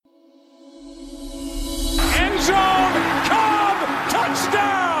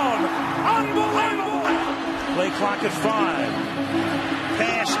clock at 5.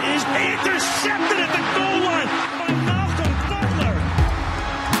 Pass is intercepted at the goal line by Malcolm Butler.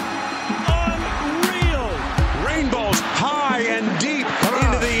 Unreal. Rainbows high and deep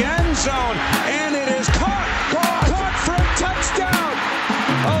into the end zone, and it is caught for a touchdown.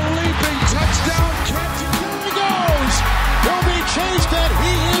 A leaping touchdown catch. Here he goes. He'll be chased and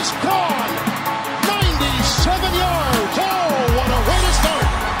he is gone. 97 yards. Oh, what a way to start.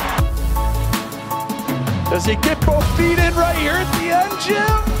 Does he get both feet in right here at the end, Jim?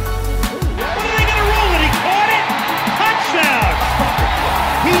 What are they going to roll it? He caught it. Touchdown.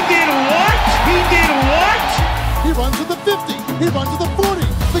 He did what? He did what? He runs to the 50. He runs to the 40.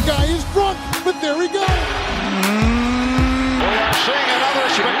 The guy is drunk, but there he goes. We are seeing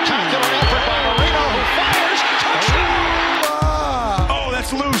another spectacular effort by Marino, who fires. Touchdown! Oh,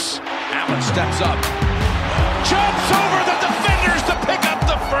 that's loose. Allen steps up. Jumps over the defenders to pick up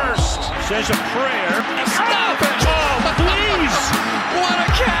the first. Says a prayer. Stop it! Oh, please. What a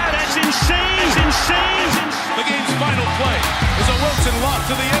catch! That's insane. That's insane. The game's final play is a Wilson lob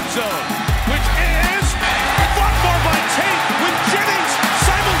to the end zone, which is fought for by Tate with Jennings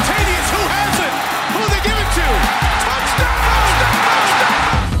simultaneous. Who has it? Who they give it to? Touchdown!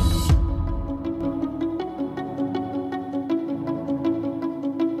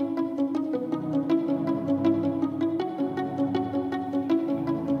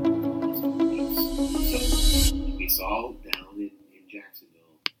 We saw down in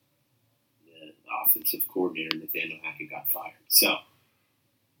Jacksonville, the offensive coordinator, Nathaniel Hackett, got fired. So,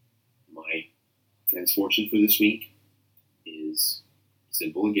 my misfortune for this week is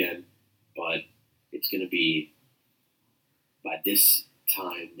simple again, but it's going to be by this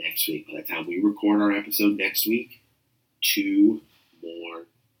time next week, by the time we record our episode next week, 2 more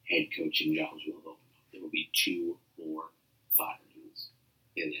head coaching jobs will open up. There will be 2 more firings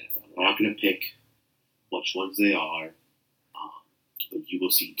in the NFL. I'm not going to pick which ones they are, but you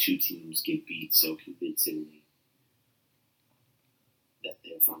will see 2 teams get beat so convincingly that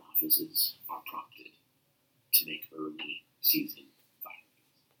their front offices are prompted to make early season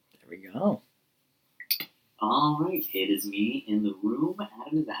firings. There we go. All right, it is me in the room.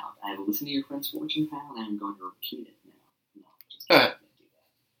 Adam is out. I have listened to your friend's fortune pal, and I'm going to repeat it now. No, just kidding. I can't do that.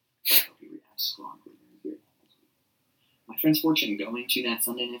 I hope you react strongly when you hear that next week. My friend's fortune going to that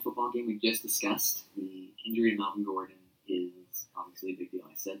Sunday Night Football game we just discussed. The injury to Melvin Gordon is obviously a big deal.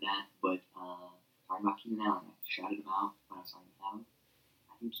 I said that, but talking about Keenan Allen, I shouted him out when I was talking about Allen.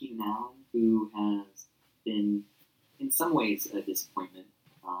 I think Keenan Allen, who has been in some ways a disappointment,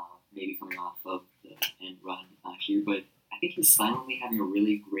 maybe coming off of the end run last year, but I think he's silently having a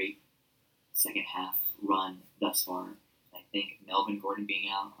really great second half run thus far. I think Melvin Gordon being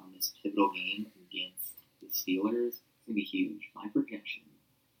out on this pivotal game against the Steelers is going to be huge. My projection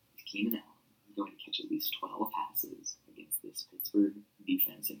is Keenan Allen is going to catch at least 12 passes against this Pittsburgh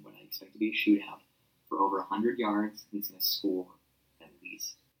defense in what I expect to be a shootout for over 100 yards. He's going to score at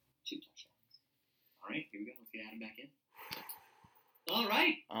least 2 touchdowns. All right, here we go. Let's get Adam back in.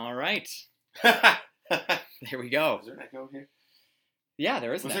 All right. There we go. Is there an echo here? Yeah,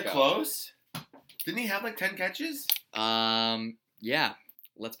 there is. Was an it echo. close? Didn't he have like 10 catches? Yeah.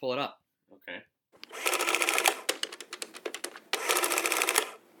 Let's pull it up. Okay.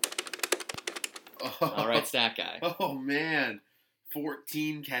 All right, stat guy. Oh man,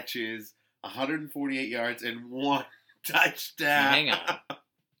 14 catches, 148 yards, and 1 touchdown. Hang on.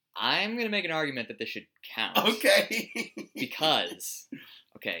 I'm gonna make an argument that this should count. Okay. Because,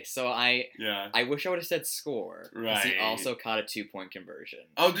 so I wish I would have said score. 'Cause he Right. also caught a 2-point conversion.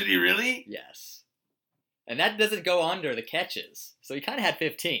 Oh, did he really? Yes. And that doesn't go under the catches. So he kind of had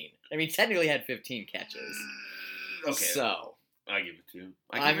 15. I mean, technically had 15 catches. Okay. So. I give it to you.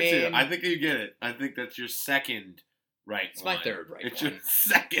 I give it to you. mean- I think you get it. I think that's your second right It's one. my third right It's one. your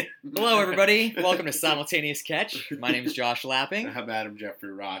second. Hello, everybody. Welcome to Simultaneous Catch. My name is Josh Lapping. I'm Adam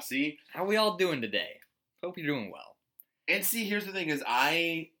Jeffrey Rossi. How are we all doing today? Hope you're doing well. And see, here's the thing: is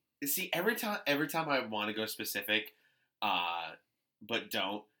every time I want to go specific, but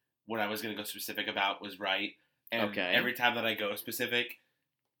don't. What I was gonna go specific about was right, and Okay. every time that I go specific,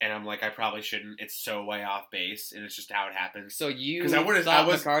 and I'm like, I probably shouldn't. It's so way off base, and it's just how it happens. So you 'Cause I would've- thought I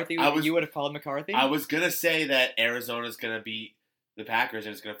was- McCarthy? I was- You would have called McCarthy? I was gonna say that Arizona's gonna beat the Packers,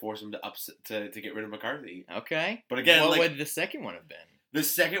 and it's gonna force them to get rid of McCarthy. Okay. But again, what like, would the second one have been? the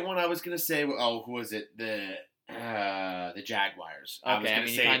second one I was gonna say, who was it? The Jaguars. Okay, I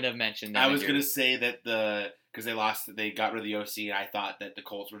mean, you kind of mentioned that. I was gonna say that because they got rid of the OC, and I thought that the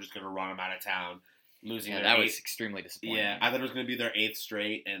Colts were just gonna run them out of town, losing. Yeah, their that was eighth- extremely disappointing. Yeah, I thought it was gonna be their 8th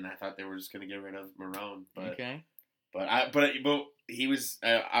straight, and I thought they were just gonna get rid of Marone. But Okay. but he was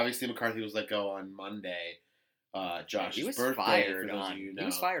obviously McCarthy was let go on Monday. Josh's he was birthday. fired for those on. of you who He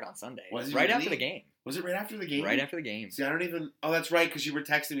was know. fired on Sunday. Was he right really? after the game. Was it right after the game? Right after the game. See, I don't even. Oh, that's right, because you were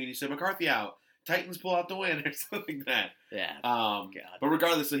texting me and you said McCarthy out. Titans pull out the win or something like that. Yeah. God. But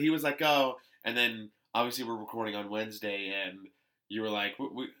regardless, so he was let go, and then obviously we're recording on Wednesday, and you were like,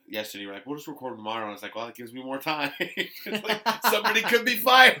 yesterday you were like, we'll just record tomorrow. And I was like, well, it gives me more time. It's like, somebody could be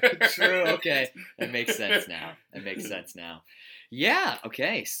fired. True. Okay, that makes sense now. Yeah.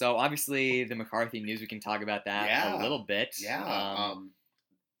 Okay. So obviously the McCarthy news, we can talk about that a little bit. Yeah.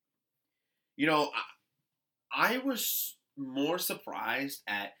 I was more surprised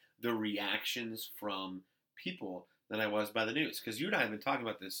at the reactions from people than I was by the news, because you and I have been talking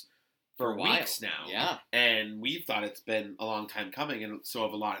about this for weeks now. Yeah. And we've thought it's been a long time coming, and so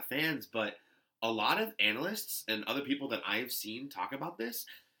have a lot of fans, but a lot of analysts and other people that I've seen talk about this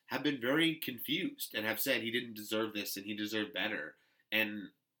have been very confused and have said he didn't deserve this and he deserved better. And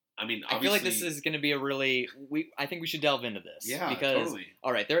I mean, obviously, I feel like this is going to be I think we should delve into this. Yeah, because, totally.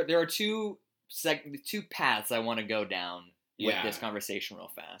 All right, there are two paths I want to go down with this conversation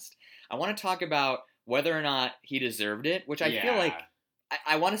real fast. I want to talk about whether or not he deserved it, which I feel like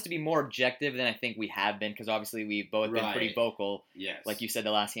I want us to be more objective than I think we have been, because obviously we've both been pretty vocal, like you said,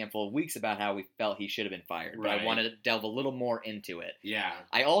 the last handful of weeks about how we felt he should have been fired. But I want to delve a little more into it. Yeah.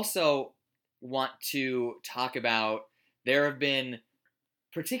 I also want to talk about, there have been,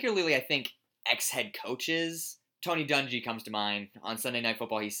 particularly I think, ex-head coaches. Tony Dungy comes to mind. On Sunday Night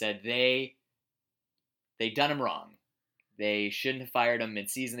Football, he said they done him wrong. They shouldn't have fired him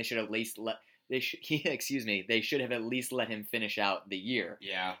mid-season. They should have at least they should have at least let him finish out the year.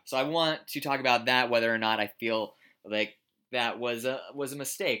 Yeah. So I want to talk about that, whether or not I feel like that was a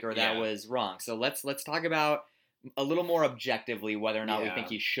mistake or that was wrong. So let's talk about a little more objectively whether or not we think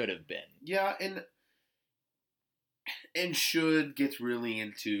he should have been. Yeah, and should gets really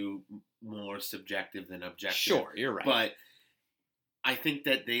into more subjective than objective. Sure, you're right. But I think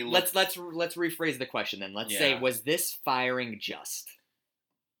that they let's rephrase the question then. Let's say, was this firing just?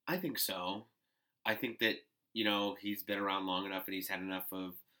 I think so. I think that, he's been around long enough and he's had enough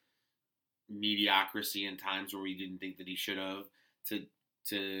of mediocrity in times where we didn't think that he should have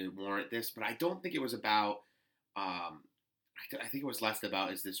to warrant this. But I don't think it was about, I think it was less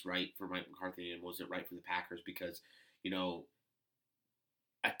about, is this right for Mike McCarthy and was it right for the Packers? Because,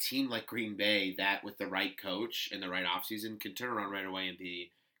 a team like Green Bay that with the right coach and the right offseason can turn around right away and be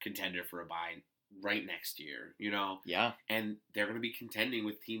contender for a bye right next year, Yeah. And they're going to be contending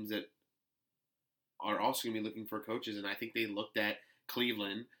with teams that are also going to be looking for coaches. And I think they looked at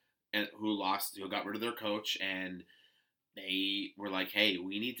Cleveland, who got rid of their coach, and they were like, hey,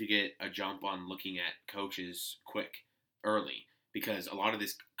 we need to get a jump on looking at coaches early, because a lot of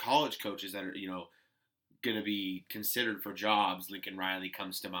these college coaches that are, going to be considered for jobs, Lincoln Riley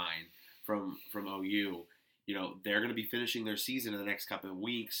comes to mind from OU, they're going to be finishing their season in the next couple of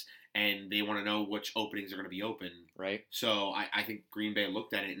weeks, and they want to know which openings are going to be open. Right. So I think Green Bay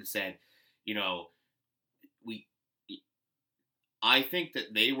looked at it and said, I think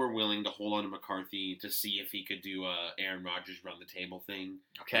that they were willing to hold on to McCarthy to see if he could do a Aaron Rodgers run the table thing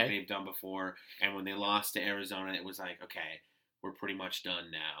like they've done before. And when they lost to Arizona, it was like, okay, we're pretty much done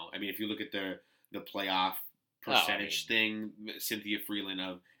now. I mean, if you look at the playoff percentage thing, Cynthia Freeland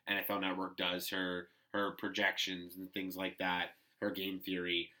of NFL Network does her projections and things like that, her game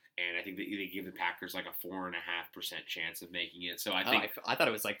theory, and I think that they give the Packers like a 4.5% chance of making it. So I thought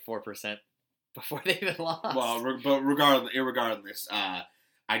it was like 4% before they even lost. Well, but regardless, I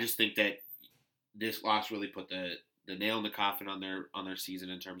just think that this loss really put the nail in the coffin on their season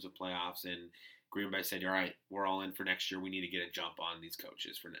in terms of playoffs, and Green Bay said, all right, we're all in for next year. We need to get a jump on these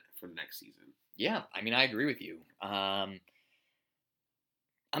coaches for the next season. Yeah, I mean, I agree with you. I'm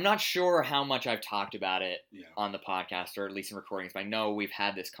not sure how much I've talked about it on the podcast, or at least in recordings, but I know we've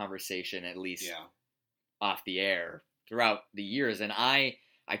had this conversation at least off the air throughout the years, and I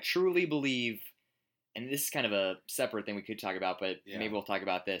truly believe, and this is kind of a separate thing we could talk about, but maybe we'll talk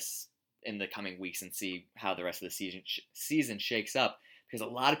about this in the coming weeks and see how the rest of the season shakes up, because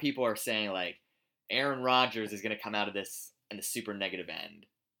a lot of people are saying, like, Aaron Rodgers is going to come out of this in the super negative end,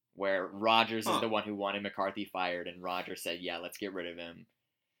 where Rodgers is the one who wanted McCarthy fired, and Rodgers said, yeah, let's get rid of him.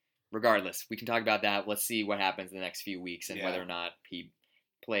 Regardless, we can talk about that. Let's see what happens in the next few weeks and whether or not he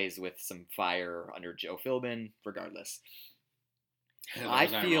plays with some fire under Joe Philbin. Regardless, I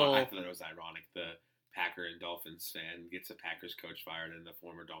thought it was ironic. The Packer and Dolphins fan gets a Packers coach fired, and the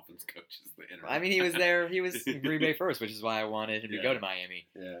former Dolphins coach is the interim. I mean, he was there. He was in Green Bay first, which is why I wanted him to go to Miami.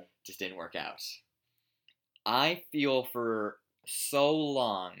 Yeah, just didn't work out. I feel for so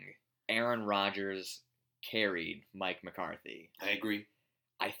long, Aaron Rodgers carried Mike McCarthy. I agree.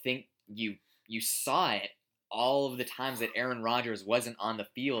 I think you saw it all of the times that Aaron Rodgers wasn't on the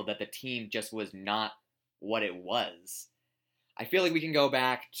field, that the team just was not what it was. I feel like we can go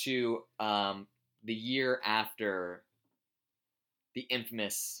back to the year after the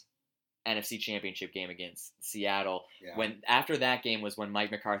infamous NFC Championship game against Seattle. Yeah. When after that game was when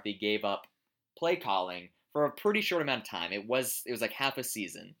Mike McCarthy gave up play calling for a pretty short amount of time. It was like half a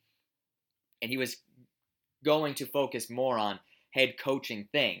season. And he was going to focus more on head coaching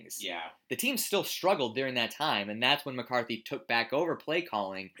things. Yeah. The team still struggled during that time, and that's when McCarthy took back over play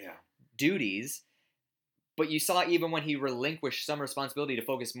calling duties. But you saw even when he relinquished some responsibility to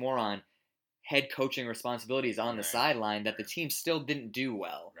focus more on head coaching responsibilities on the sideline, that the team still didn't do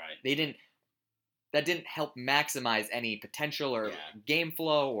well. Right. That didn't help maximize any potential or game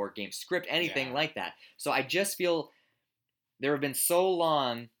flow or game script, anything like that. So I just feel there have been so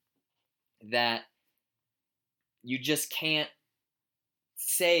long that you just can't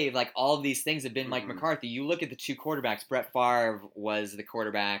say like all of these things have been Mike McCarthy. You look at the two quarterbacks. Brett Favre was the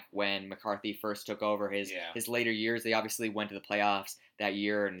quarterback when McCarthy first took over. His later years, they obviously went to the playoffs that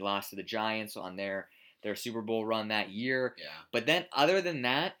year and lost to the Giants on their Super Bowl run that year. Yeah. But then other than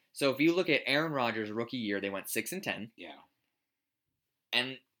that, so if you look at Aaron Rodgers' rookie year, they went 6-10. Yeah.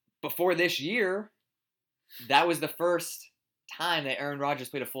 And before this year, that was the first time that Aaron Rodgers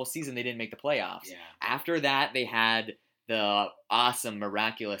played a full season they didn't make the playoffs. Yeah. After that, they had the awesome,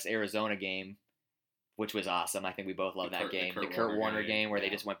 miraculous Arizona game, which was awesome. I think we both love that game. The Kurt Warner game where they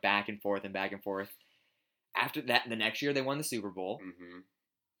just went back and forth and back and forth. After that, the next year they won the Super Bowl. Mm-hmm.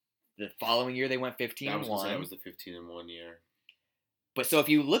 The following year they went 15-1. That was the 15-1 year. But so if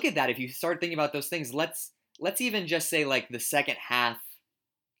you look at that, if you start thinking about those things, let's even just say like the second half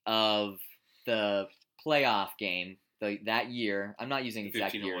of the playoff game that year. I'm not using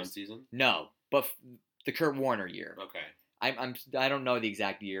exact years. 15-1 season? No, but the Kurt Warner year. Okay. I don't know the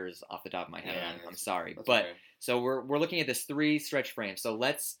exact years off the top of my head. Yeah, I'm sorry, but okay. So we're looking at this 3 stretch frame. So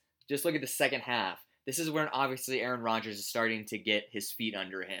let's just look at the second half. This is when obviously Aaron Rodgers is starting to get his feet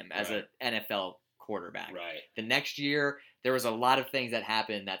under him as an NFL quarterback. Right. The next year, there was a lot of things that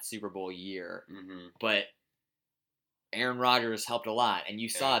happened that Super Bowl year, but Aaron Rodgers helped a lot, and you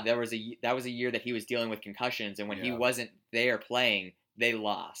saw that was a year that he was dealing with concussions, and when he wasn't there playing, they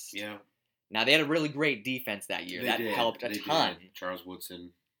lost. Yeah. Now they had a really great defense that year. That helped a ton. Charles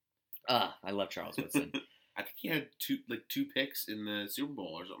Woodson. I love Charles Woodson. I think he had two picks in the Super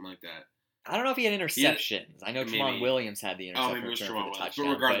Bowl or something like that. I don't know if he had interceptions. I know Tramon Williams had the interception return for the touchdown.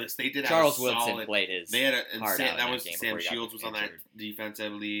 But regardless, they did have Charles a solid, Woodson played his heart out that was Sam Shields was on that defense, I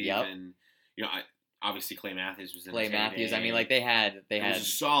believe. Yep. And obviously Clay Matthews was in Clay Matthews. I mean, like they had it was a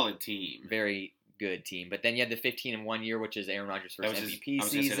solid team. Very good team. But then you had the 15-1 year, which is Aaron Rodgers' first MVP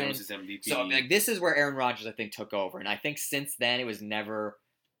season. That was his MVP. So like this is where Aaron Rodgers I think took over, and I think since then it was never.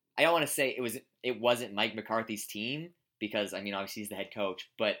 I don't want to say it wasn't Mike McCarthy's team because I mean obviously he's the head coach,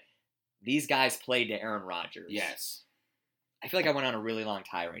 but these guys played to Aaron Rodgers. Yes. I feel like I went on a really long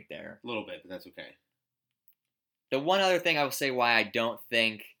tirade there. A little bit, but that's okay. The one other thing I will say why I don't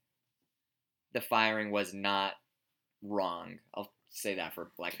think the firing was not wrong. I'll say that for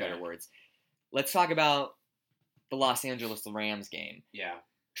lack of better words. Let's talk about the Los Angeles Rams game. Yeah.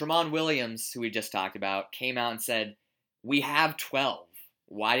 Tramon Williams, who we just talked about, came out and said, "We have 12.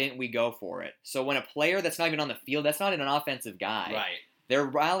 Why didn't we go for it?" So when a player that's not even on the field, that's not an offensive guy. Right. They're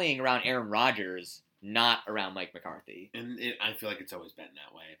rallying around Aaron Rodgers, not around Mike McCarthy. And I feel like it's always been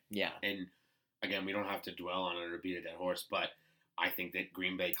that way. Yeah. And, again, we don't have to dwell on it or beat a dead horse, but I think that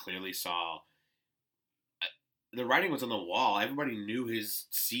Green Bay clearly saw the writing was on the wall. Everybody knew his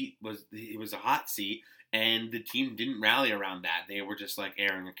seat was a hot seat, and the team didn't rally around that. They were just like,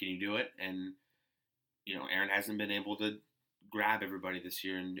 Aaron, can you do it? And, Aaron hasn't been able to grab everybody this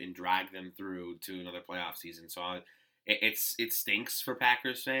year and drag them through to another playoff season. So it stinks for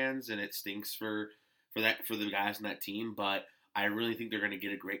Packers fans, and it stinks for the guys on that team. But I really think they're going to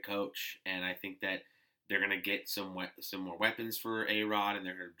get a great coach, and I think that they're going to get some more weapons for A-Rod, and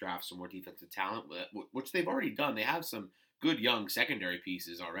they're going to draft some more defensive talent, which they've already done. They have some good young secondary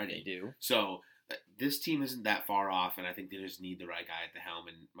pieces already. They do. So this team isn't that far off, and I think they just need the right guy at the helm.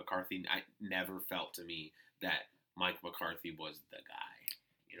 And McCarthy, I never felt to me that Mike McCarthy was the guy.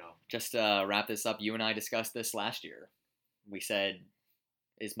 Just to wrap this up, you and I discussed this last year. We said,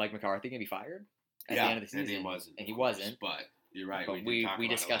 is Mike McCarthy going to be fired at the end of the season? And he wasn't. But you're right. But we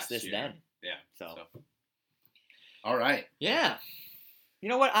discussed this then. Yeah. So. All right. Yeah. You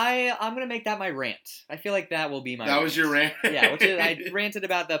know what? I'm going to make that my rant. I feel like that will be my rant. That was your rant? Yeah, which is I ranted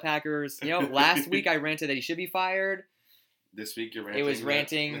about the Packers. Last week I ranted that he should be fired. This week you're ranting. It was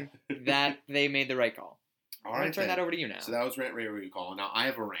ranting that they made the right call. All I'm right, going to turn that over to you now. So that was rant recall. Now I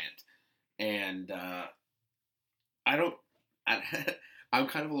have a rant. And I'm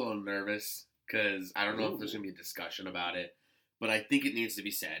kind of a little nervous because I don't know if there's going to be a discussion about it, but I think it needs to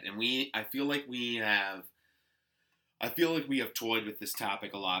be said. And I feel like we have toyed with this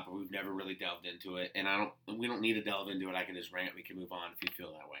topic a lot, but we've never really delved into it. And we don't need to delve into it. I can just rant. We can move on if you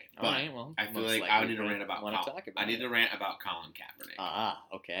feel that way. But all right, well, I feel like I need to rant about Colin Kaepernick. Ah,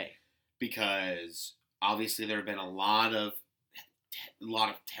 okay. Because obviously there have been a lot of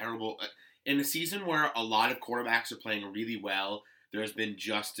terrible in a season where a lot of quarterbacks are playing really well. There's been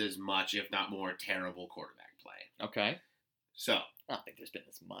just as much, if not more, terrible quarterback play. Okay. So I don't think there's been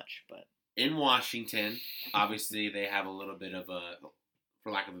as much, but in Washington, obviously they have a little bit of a,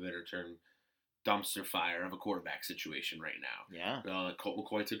 for lack of a better term, dumpster fire of a quarterback situation right now. Yeah. Colt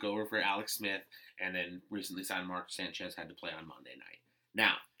McCoy took over for Alex Smith, and then recently signed Mark Sanchez had to play on Monday night.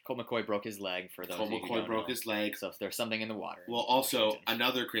 Now, Colt McCoy broke his leg for those Colt McCoy broke his leg. So there's something in the water. Well, also,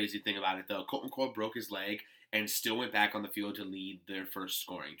 another crazy thing about it, though, Colt McCoy broke his leg and still went back on the field to lead their first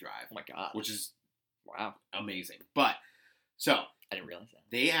scoring drive. Oh, my God. Which is wow, amazing. But, so, I didn't realize that.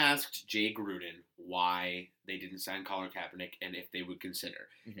 They asked Jay Gruden why they didn't sign Colin Kaepernick and if they would consider.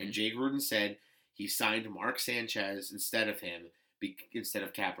 Mm-hmm. And Jay Gruden said he signed Mark Sanchez instead of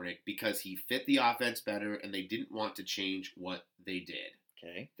Kaepernick because he fit the offense better and they didn't want to change what they did.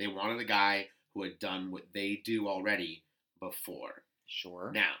 Okay. They wanted a guy who had done what they do already before.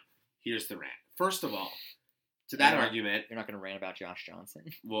 Sure. Now, here's the rant. First of all, to that argument... You're not going to rant about Josh Johnson?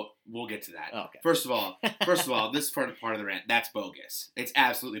 We'll get to that. Oh, okay. First of all, this part of the rant, that's bogus. It's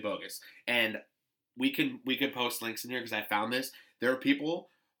absolutely bogus. And we can post links in here because I found this. There are people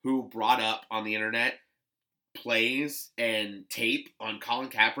who brought up on the internet plays and tape on Colin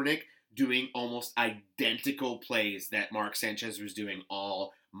Kaepernick doing almost identical plays that Mark Sanchez was doing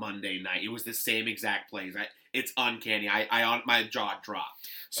all Monday night. It was the same exact plays. It's uncanny. My jaw dropped.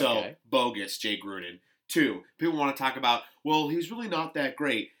 So, okay. Bogus, Jay Gruden. 2, people want to talk about, well, he's really not that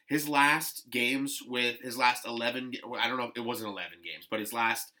great. His last 11, I don't know if it wasn't 11 games, but his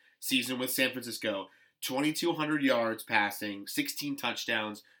last season with San Francisco, 2,200 yards passing, 16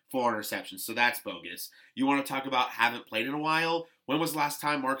 touchdowns, 4 interceptions. So that's bogus. You want to talk about haven't played in a while? When was the last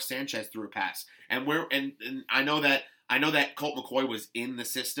time Mark Sanchez threw a pass? And I know that Colt McCoy was in the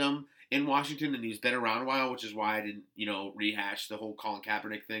system in Washington and he's been around a while, which is why I didn't, rehash the whole Colin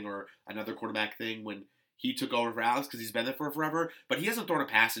Kaepernick thing or another quarterback thing when he took over for Alex because he's been there for forever. But he hasn't thrown a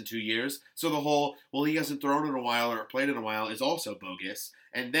pass in 2 years. So the whole, well, he hasn't thrown in a while or played in a while is also bogus.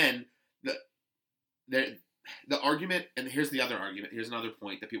 And then the argument, and here's the other argument, here's another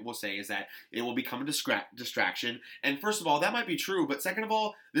point that people will say is that it will become a distraction. And first of all, that might be true. But second of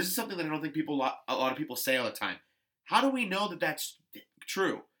all, this is something that I don't think a lot of people say all the time. How do we know that that's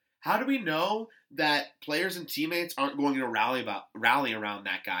true? How do we know that players and teammates aren't going to rally around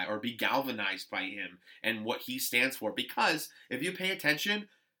that guy or be galvanized by him and what he stands for? Because if you pay attention,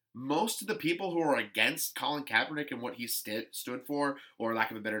 most of the people who are against Colin Kaepernick and what he stood for, or lack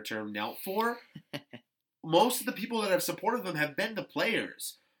of a better term, knelt for, most of the people that have supported them have been the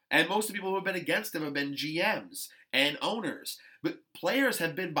players. And most of the people who have been against him have been GMs and owners. But players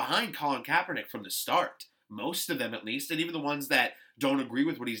have been behind Colin Kaepernick from the start. Most of them, at least. And even the ones that don't agree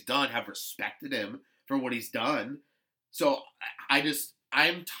with what he's done have respected him for what he's done. So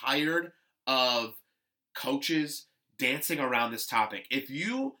I'm tired of coaches dancing around this topic. If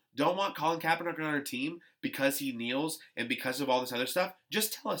you don't want Colin Kaepernick on our team because he kneels and because of all this other stuff,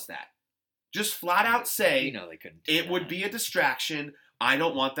 just tell us that. Just flat out say they couldn't it would be a distraction. I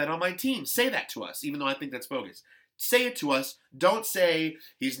don't want that on my team. Say that to us, even though I think that's bogus. Say it to us. Don't say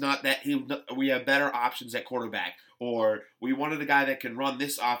he's not that. We have better options at quarterback, or we wanted a guy that can run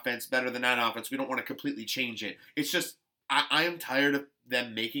this offense better than that offense. We don't want to completely change it. It's just I am tired of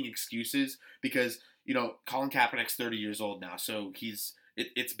them making excuses because Colin Kaepernick's 30 years old now, so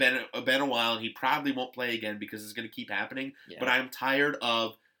it's been a while, and he probably won't play again because it's going to keep happening. Yeah. But I am tired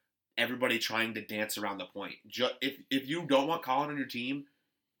of everybody trying to dance around the point. If you don't want Colin on your team,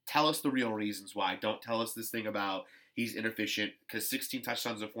 tell us the real reasons why. Don't tell us this thing about he's inefficient, because 16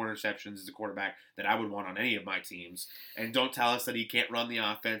 touchdowns and 4 interceptions is a quarterback that I would want on any of my teams. And don't tell us that he can't run the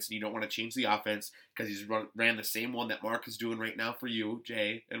offense and you don't want to change the offense because he's ran the same one that Mark is doing right now for you,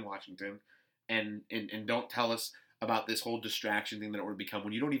 Jay, in Washington. And don't tell us about this whole distraction thing that it would become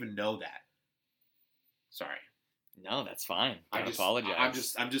when you don't even know that. Sorry. No, that's fine. I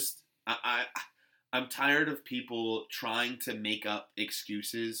apologize. I'm tired of people trying to make up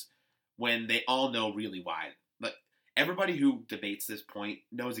excuses when they all know really why. Like, everybody who debates this point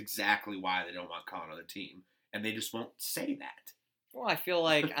knows exactly why they don't want Colin on the team, and they just won't say that. Well, I feel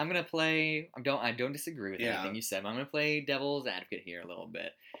like I'm gonna play. I don't disagree with anything you said. But I'm gonna play devil's advocate here a little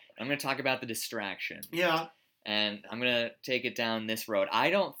bit. I'm gonna talk about the distraction. Yeah. and I'm going to take it down this road. I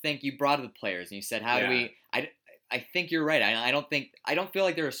don't think you brought up the players, and you said, how do we... I think you're right. I don't feel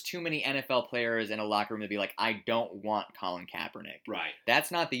like there's too many NFL players in a locker room to be like, I don't want Colin Kaepernick. Right.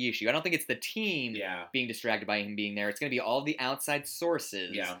 That's not the issue. I don't think it's the team being distracted by him being there. It's going to be all the outside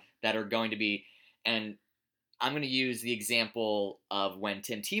sources that are going to be, and I'm going to use the example of when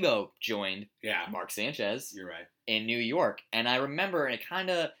Tim Tebow joined Mark Sanchez in New York. And I remember, and it kind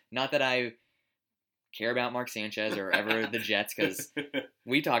of, not that I care about Mark Sanchez or ever the Jets, because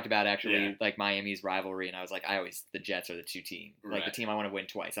we talked about actually like Miami's rivalry, and I was like, the Jets are the two team, like the team I want to win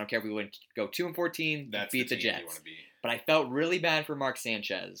twice. I don't care if we win, go 2-14, beat the Jets. But I felt really bad for Mark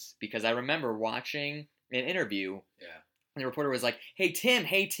Sanchez because I remember watching an interview, and the reporter was like, hey Tim,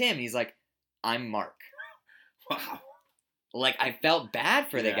 he's like, I'm Mark. Wow. Like, I felt bad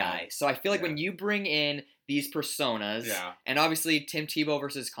for the guy. So I feel like when you bring in these personas, and obviously Tim Tebow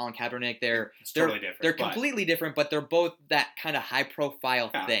versus Colin Kaepernick, they're totally different. They're completely different, but they're both that kind of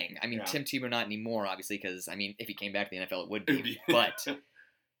high-profile thing. I mean, Tim Tebow not anymore, obviously, because, I mean, if he came back to the NFL, it would be. But,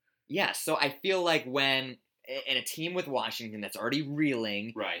 so I feel like when in a team with Washington that's already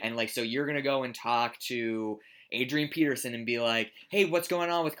reeling, and, like, so you're going to go and talk to Adrian Peterson and be like, hey, what's going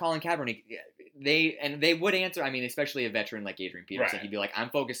on with Colin Kaepernick? They would answer, I mean, especially a veteran like Adrian Peterson, he'd be like, I'm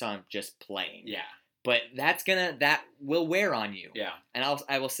focused on just playing. Yeah. But that will wear on you. Yeah. And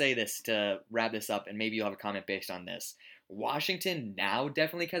I will say this to wrap this up, and maybe you'll have a comment based on this. Washington now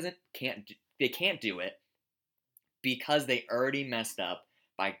definitely can't do it because they already messed up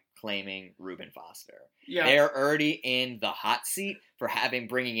by claiming Reuben Foster. Yeah. They're already in the hot seat for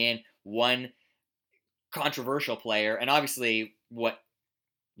bringing in one controversial player, and obviously what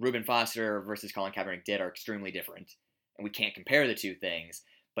Reuben Foster versus Colin Kaepernick did are extremely different, and we can't compare the two things.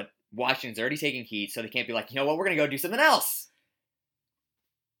 But Washington's already taking heat, so they can't be like, you know what, we're going to go do something else.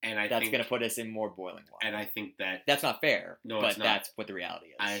 And that's going to put us in more boiling water. And I think that's not fair. No, but that's what the reality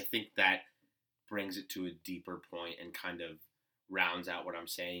is. I think that brings it to a deeper point and kind of rounds out what I'm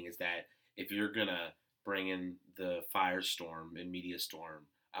saying is that if you're going to bring in the firestorm and media storm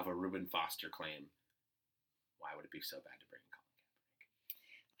of a Reuben Foster claim, why would it be so bad to bring in Colin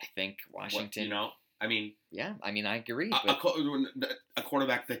Kaepernick? I think Washington. I agree. A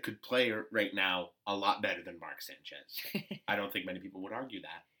quarterback that could play right now a lot better than Mark Sanchez. I don't think many people would argue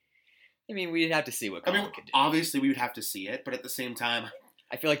that. I mean, we'd have to see what Colin could do. Obviously, we would have to see it, but at the same time,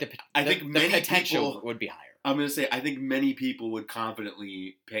 I feel like the potential would be higher. I'm going to say I think many people would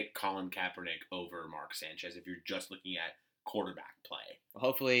confidently pick Colin Kaepernick over Mark Sanchez if you're just looking at quarterback play.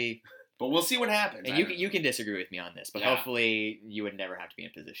 Hopefully. But we'll see what happens. And you can disagree with me on this, but hopefully you would never have to be in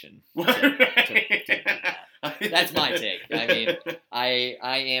a position to do that. That's my take. I mean, I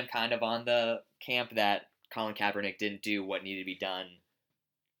am kind of on the camp that Colin Kaepernick didn't do what needed to be done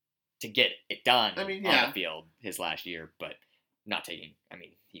to get it done on the field his last year, but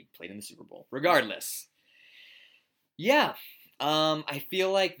he played in the Super Bowl. Regardless. Yeah. I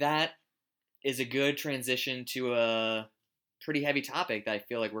feel like that is a good transition to a pretty heavy topic that I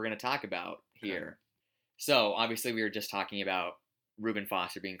feel like we're going to talk about here. So, obviously, we were just talking about Reuben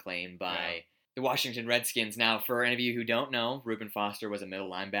Foster being claimed by the Washington Redskins. Now, for any of you who don't know, Reuben Foster was a middle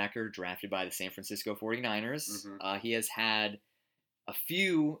linebacker drafted by the San Francisco 49ers. Mm-hmm. He has had a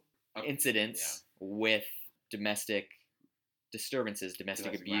few incidents with domestic disturbances,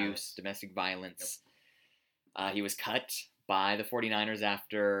 domestic abuse, domestic violence. Yep. He was cut by the 49ers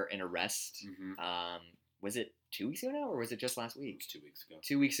after an arrest. Mm-hmm. Was it 2 weeks ago now, or was it just last week? It was 2 weeks ago.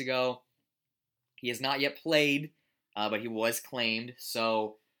 2 weeks ago. He has not yet played, but he was claimed.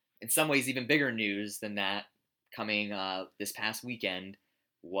 So, in some ways, even bigger news than that coming this past weekend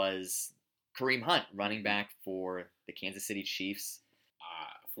was Kareem Hunt, running back for the Kansas City Chiefs.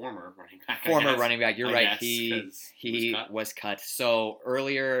 Former running back. Running back. You're right. He was cut. So,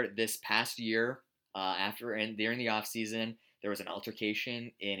 earlier this past year, during the offseason, there was an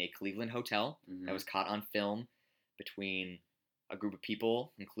altercation in a Cleveland hotel that was caught on film between a group of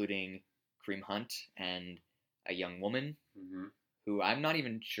people, including Kareem Hunt and a young woman who I'm not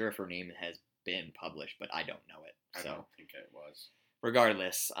even sure if her name has been published, but I don't know it. I don't think it was.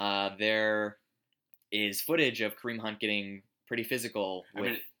 Regardless, there is footage of Kareem Hunt getting pretty physical.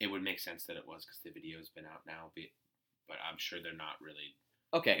 It would make sense that it was because the video's been out now, but I'm sure they're not really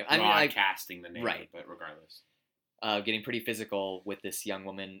broadcasting the name, right? But regardless. Getting pretty physical with this young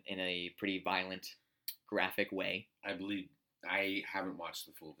woman in a pretty violent, graphic way. I haven't watched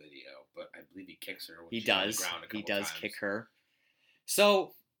the full video, but I believe he kicks her. He does. He does kick her.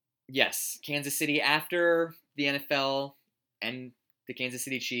 So, yes, Kansas City, after the NFL and the Kansas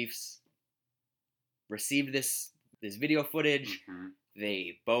City Chiefs received this video footage,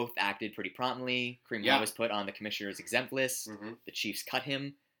 They both acted pretty promptly. Kareem Hunt was put on the commissioner's exempt list. Mm-hmm. The Chiefs cut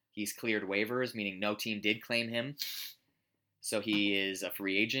him. He's cleared waivers, meaning no team did claim him. So he is a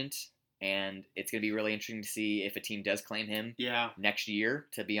free agent, and it's going to be really interesting to see if a team does claim him next year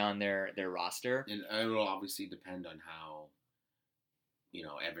to be on their roster. And it will obviously depend on how,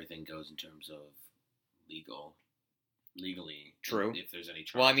 everything goes in terms of legally. True. If there's any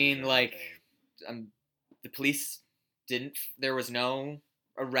charges. Well, I mean, the police didn't. There was no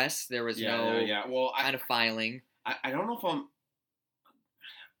arrest. There was no Well, kind of filing. I don't know if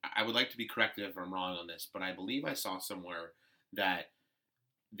I would like to be corrected if I'm wrong on this, but I believe I saw somewhere that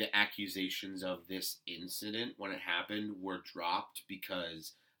the accusations of this incident when it happened were dropped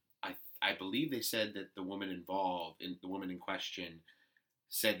because I believe they said that the woman involved, the woman in question,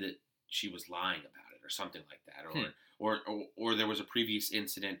 said that she was lying about it or something like that, or there was a previous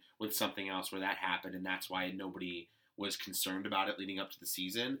incident with something else where that happened, and that's why nobody was concerned about it leading up to the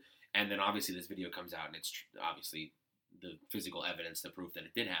season. And then obviously this video comes out, and it's obviously the physical evidence, the proof that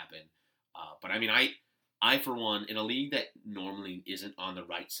it did happen. But I mean, I for one, in a league that normally isn't on the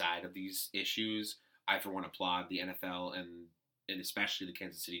right side of these issues, I for one applaud the NFL and especially the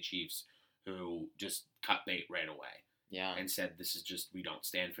Kansas City Chiefs, who just cut bait right away. Yeah. And said, this is just, we don't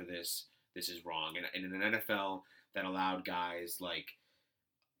stand for this. This is wrong. And in an NFL that allowed guys like,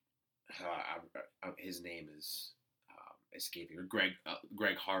 his name is escaping, or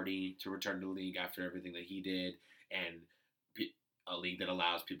Greg Hardy to return to the league after everything that he did, and a league that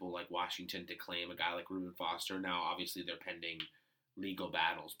allows people like Washington to claim a guy like Reuben Foster. Now, obviously, they're pending legal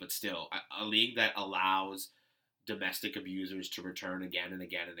battles, but still, a league that allows domestic abusers to return again and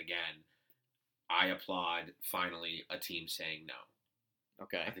again and again. I applaud, finally, a team saying no.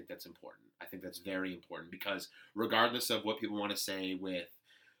 Okay. I think that's important. I think that's very important because regardless of what people want to say with,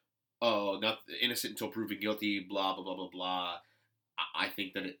 not innocent until proven guilty, blah, blah, blah, blah, blah, I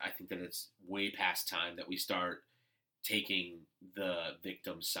think that it's way past time that we start taking the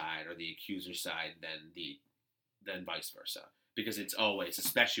victim's side or the accuser's side than vice versa. Because it's always,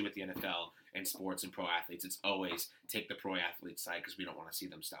 especially with the NFL and sports and pro athletes, it's always take the pro athlete side because we don't want to see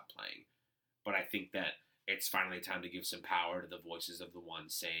them stop playing. But I think that it's finally time to give some power to the voices of the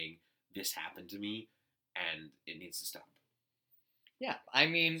ones saying, this happened to me, and it needs to stop. Yeah, I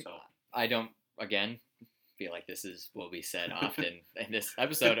mean, I don't, again, feel like this will be said often in this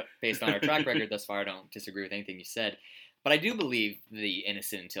episode. Based on our track record thus far, I don't disagree with anything you said. But I do believe the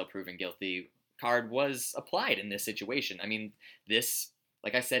innocent until proven guilty card was applied in this situation. I mean, this,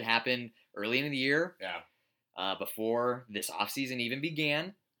 like I said, happened early in the year. Yeah. Before this offseason even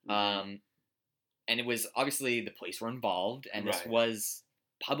began. Mm-hmm. And it was obviously the police were involved, and this was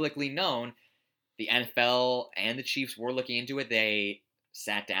publicly known. The NFL and the Chiefs were looking into it. They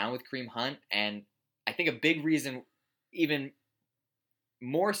sat down with Kareem Hunt, and I think a big reason, even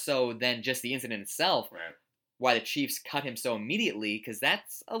more so than just the incident itself, why the Chiefs cut him so immediately, because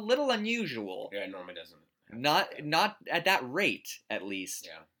that's a little unusual. Yeah, it normally doesn't. Not at that rate, at least.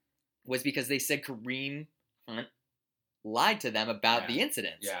 Yeah. Was because they said Kareem Hunt lied to them about the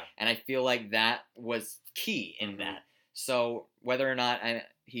incidents. Yeah. And I feel like that was key in that. So whether or not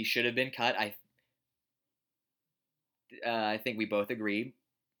he should have been cut, I think we both agree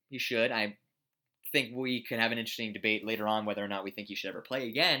he should. I think we can have an interesting debate later on whether or not we think he should ever play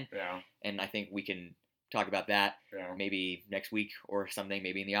again. Yeah. And I think we can talk about that maybe next week or something,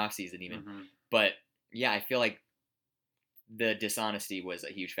 maybe in the offseason even. Mm-hmm. But yeah, I feel like the dishonesty was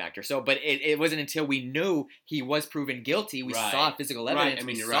a huge factor. So, but it wasn't until we knew he was proven guilty, we saw physical evidence, I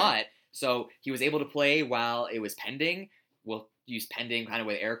mean, we saw it. So he was able to play while it was pending. We'll use pending kind of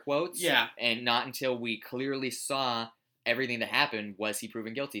with air quotes. Yeah. And not until we clearly saw everything that happened was he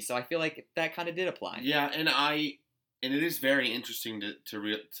proven guilty. So I feel like that kind of did apply. Yeah, and it is very interesting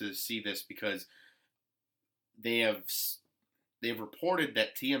to see this because they've reported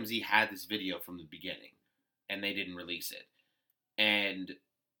that TMZ had this video from the beginning and they didn't release it. And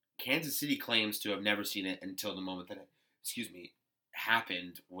Kansas City claims to have never seen it until the moment that it,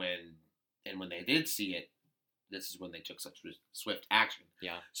 happened when they did see it, this is when they took such swift action.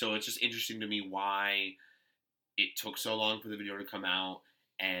 Yeah. So it's just interesting to me why it took so long for the video to come out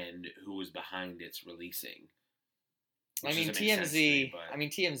and who was behind its releasing. I mean, TMZ.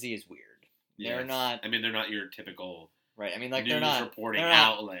 TMZ is weird. Yes. They're not. I mean, they're not your typical. Right. I mean, like news they're not reporting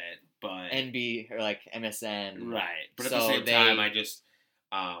outlet, but NB or like MSN. Right. But at the same time, I just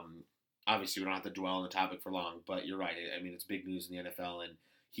obviously we don't have to dwell on the topic for long. But you're right. I mean, it's big news in the NFL and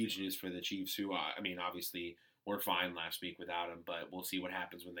huge news for the Chiefs, who obviously were fine last week without him. But we'll see what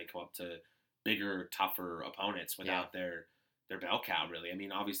happens when they come up to bigger, tougher opponents without their bell cow. Really, I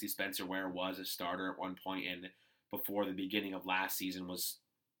mean, obviously Spencer Ware was a starter at one point, and before the beginning of last season was,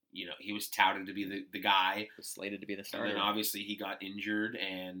 he was touted to be the guy. Was slated to be the starter. And then obviously he got injured,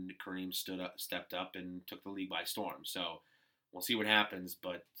 and Kareem stepped up and took the league by storm. So we'll see what happens.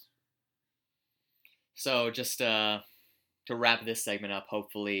 But so just to wrap this segment up,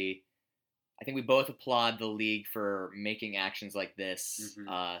 hopefully, I think we both applaud the league for making actions like this,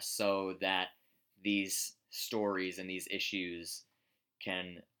 so that these stories and these issues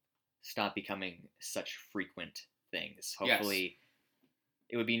can stop becoming such frequent things. Hopefully,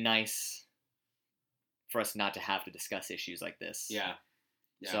 it would be nice for us not to have to discuss issues like this. Yeah.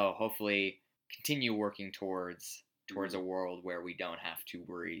 So hopefully, continue working towards a world where we don't have to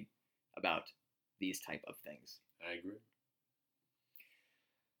worry about these type of things. I agree.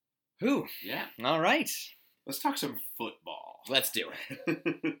 Whew. Yeah. All right. Let's talk some football. Let's do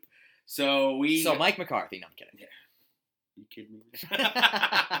it. So Mike McCarthy. No, I'm kidding. Yeah. You kidding me?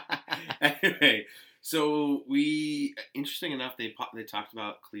 Anyway, so interesting enough, they talked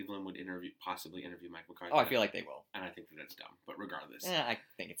about Cleveland would possibly interview Mike McCarthy. Oh, I feel like they will. And I think that's dumb. But regardless. Yeah, I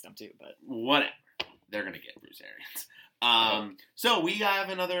think it's dumb too, but whatever. They're going to get Bruce Arians. So we have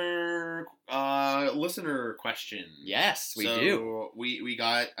another listener question. Yes, we do. We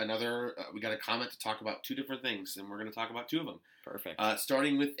got a comment to talk about two different things, and we're going to talk about two of them. Perfect.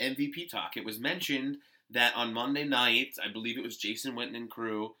 Starting with MVP talk. It was mentioned that on Monday night, I believe it was Jason Witten and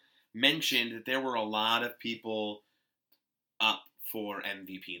crew, mentioned that there were a lot of people up for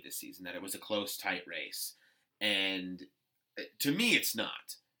MVP this season, that it was a close, tight race. And to me, it's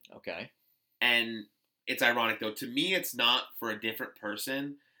not. Okay. And it's ironic, though. To me, it's not for a different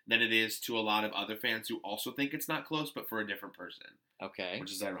person than it is to a lot of other fans who also think it's not close, but for a different person. Okay.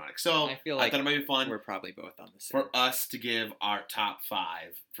 Which is ironic. So I feel like I thought it might be fun. We're probably both on the same. For us to give our top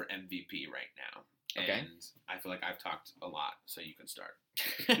 5 for MVP right now. Okay. And I feel like I've talked a lot, so you can start.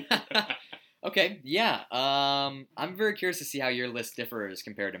 Okay, yeah. I'm very curious to see how your list differs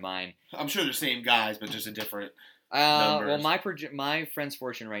compared to mine. I'm sure they're the same guys, but just a different numbers. Well, my friend's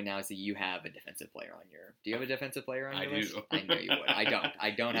fortune right now is that you have a defensive player on your... Do you have a defensive player on your list? I know you would. I don't.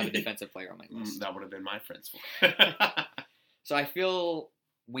 I don't have a defensive player on my list. That would have been my friend's fortune. So I feel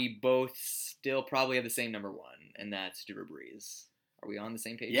we both still probably have the same number 1, and that's Drew Brees. Are we on the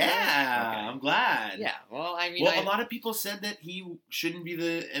same page? Yeah, okay. I'm glad. Yeah, well, I mean... a lot of people said that he shouldn't be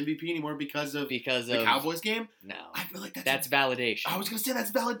the MVP anymore because of the Cowboys game. No. I feel like that's validation. I was going to say that's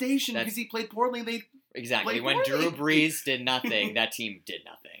validation because he played poorly. Exactly. When Drew Brees did nothing, that team did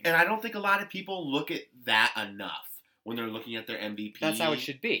nothing. And I don't think a lot of people look at that enough when they're looking at their MVP. That's how it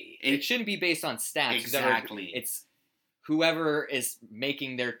should be. It shouldn't be based on stats. Exactly. It's whoever is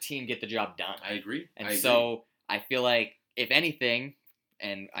making their team get the job done. I agree. And so I feel like, if anything,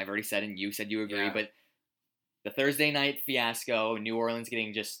 and I've already said, and you said you agree, but the Thursday night fiasco, New Orleans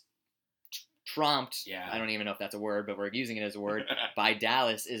getting just trumped, I don't even know if that's a word, but we're using it as a word, by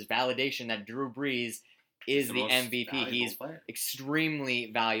Dallas is validation that Drew Brees is the MVP. He's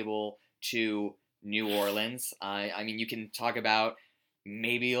extremely valuable to New Orleans. I mean, you can talk about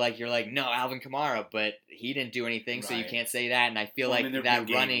maybe you're like, no, Alvin Kamara, but he didn't do anything, so you can't say that. And I feel that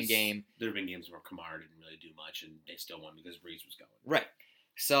running game. There have been games where Kamara didn't really do much, and they still won because Brees was going. Right.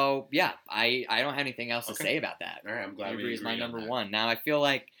 So, yeah, I don't have anything else to say about that. All right, I'm glad Drew Brees is my number that. 1. Now, I feel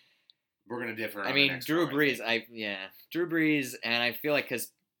like we're going to differ. I mean, Drew Brees, Drew Brees, and I feel like because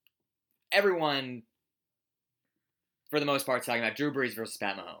everyone, for the most part, is talking about Drew Brees versus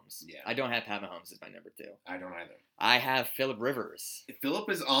Pat Mahomes. Yeah. I don't have Pat Mahomes as my number 2. I don't either. I have Phillip Rivers. Phillip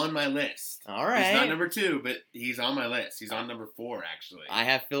is on my list. All right. He's not number 2, but he's on my list. He's on number 4, actually. I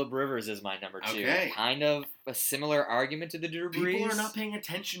have Phillip Rivers as my number 2. Okay. Kind of a similar argument to the Drew Brees. People are not paying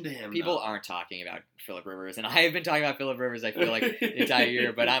attention to him. People aren't talking about Phillip Rivers, and I have been talking about Phillip Rivers, I feel like, the entire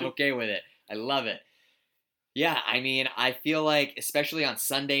year, but I'm okay with it. I love it. Yeah, I mean, I feel like, especially on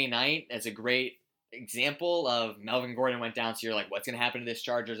Sunday night, as a great example of Melvin Gordon went down, so you're like, what's going to happen to this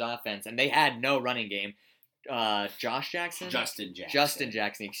Chargers offense? And they had no running game. Justin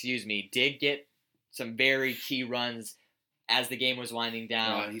Jackson, excuse me, did get some very key runs as the game was winding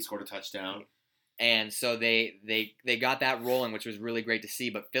down. He scored a touchdown. And so they got that rolling, which was really great to see.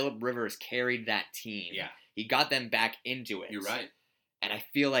 But Phillip Rivers carried that team. Yeah. He got them back into it. You're right. And I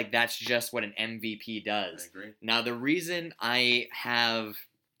feel like that's just what an MVP does. I agree. Now, the reason I have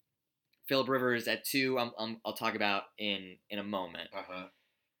Phillip Rivers at 2, I'll talk about in a moment. Uh-huh.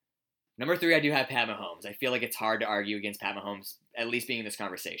 Number 3, I do have Pat Mahomes. I feel like it's hard to argue against Pat Mahomes, at least being in this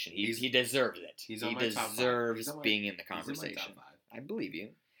conversation. He deserves it. He deserves being in the conversation. He's in my top 5. I believe you.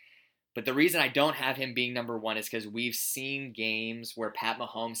 But the reason I don't have him being number 1 is because we've seen games where Pat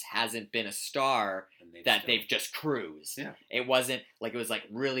Mahomes hasn't been a star they've just cruised. Yeah. It wasn't like it was like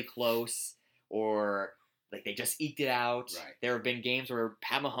really close or Like, they just eked it out. Right. There have been games where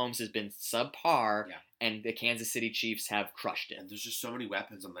Pat Mahomes has been subpar, and the Kansas City Chiefs have crushed it. And there's just so many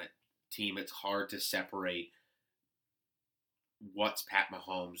weapons on that team. It's hard to separate what's Pat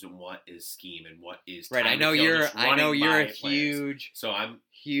Mahomes and what is scheme and what is right. I know you're a huge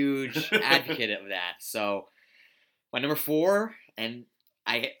advocate of that. So my number 4, and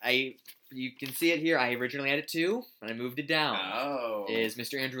I you can see it here. I originally had it 2, and I moved it down. Is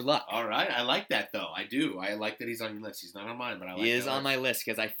Mr. Andrew Luck. All right, I like that though. I do. I like that he's on your list. He's not on mine, but I like. He is on my list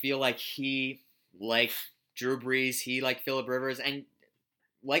because I feel like he, like Drew Brees, he like Phillip Rivers, and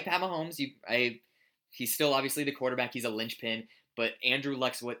like Pat Mahomes, he's still obviously the quarterback. He's a linchpin, but Andrew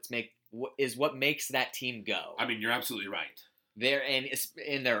Luck's what makes that team go. I mean, you're absolutely right.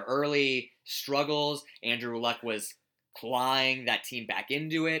 In their early struggles, Andrew Luck was clawing that team back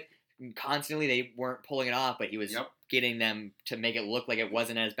into it. Constantly, they weren't pulling it off, but he was getting them to make it look like it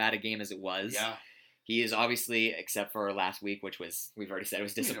wasn't as bad a game as it was. Yeah. He is obviously, except for last week, which was, we've already said, it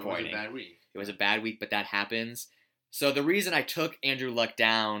was disappointing. It was a bad week. It was a bad week, but that happens. So the reason I took Andrew Luck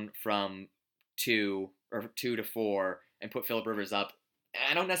down from 2 to 4 and put Phillip Rivers up,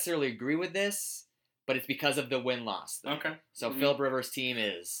 I don't necessarily agree with this, but it's because of the win-loss thing. Okay. So Phillip Rivers' team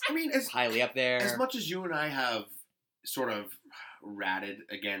is highly up there. As much as you and I have sort of ratted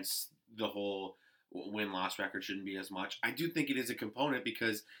against the whole win-loss record shouldn't be as much, I do think it is a component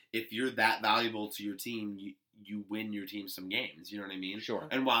because if you're that valuable to your team, you win your team some games. You know what I mean? Sure.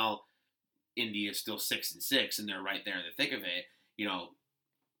 And while Indy is still 6-6 and they're right there in the thick of it,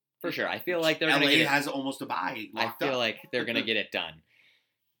 for sure. I feel like they're LA going to get has almost a bye. I feel like they're going to get it done.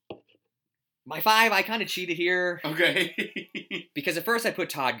 My 5, I kind of cheated here. Okay. Because at first I put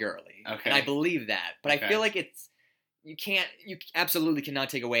Todd Gurley. Okay. And I believe that. But I feel like you absolutely cannot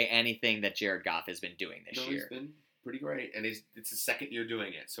take away anything that Jared Goff has been doing this year. He's been pretty great. And it's his second year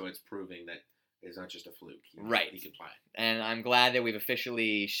doing it, so it's proving that it's not just a fluke. He can play. And I'm glad that we've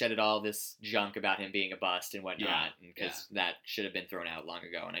officially shedded all this junk about him being a bust and whatnot, because that should have been thrown out long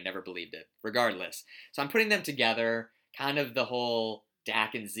ago, and I never believed it, regardless. So I'm putting them together, kind of the whole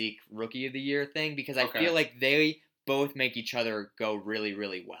Dak and Zeke Rookie of the Year thing, because I feel like they both make each other go really,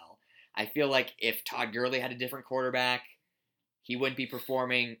 really well. I feel like if Todd Gurley had a different quarterback, he wouldn't be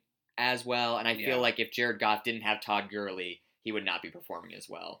performing as well, and I feel like if Jared Goff didn't have Todd Gurley, he would not be performing as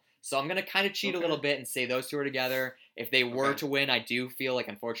well. So I'm going to kind of cheat a little bit and say those two are together. If they were to win, I do feel like,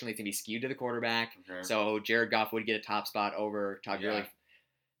 unfortunately, it's going to be skewed to the quarterback. Okay. So Jared Goff would get a top spot over Todd Gurley.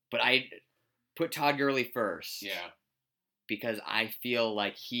 But I put Todd Gurley first. Yeah. Because I feel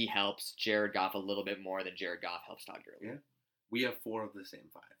like he helps Jared Goff a little bit more than Jared Goff helps Todd Gurley. Yeah. We have 4 of the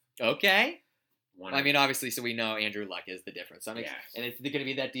same 5. Okay. Obviously, so we know Andrew Luck is the difference. And it's going to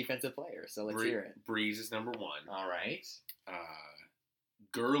be that defensive player. So let's hear it. Breeze is number 1. All right.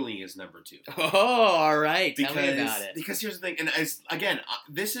 Gurley is number 2. Oh, all right. Tell me about it. Because here's the thing, and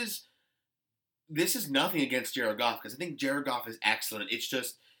this is nothing against Jared Goff, because I think Jared Goff is excellent. It's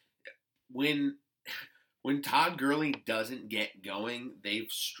just when Todd Gurley doesn't get going, they've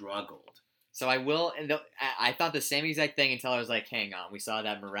struggled. So I thought the same exact thing until I was like, hang on, we saw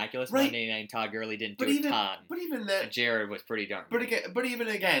that miraculous Monday night and Todd Gurley didn't do a ton. But even that, Jared was pretty darn good. But even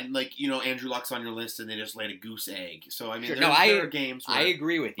again, like, Andrew Luck's on your list and they just laid a goose egg. So I mean, there are games where, I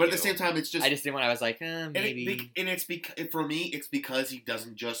agree with you. But at the same time, it's just, I just didn't want. I was like, maybe. For me, it's because he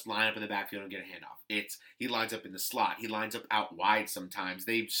doesn't just line up in the backfield and get a handoff. He lines up in the slot. He lines up out wide sometimes.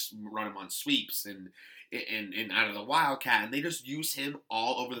 They run him on sweeps and out of the wildcat, and they just use him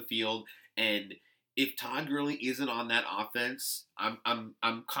all over the field. And if Todd Gurley isn't on that offense, I'm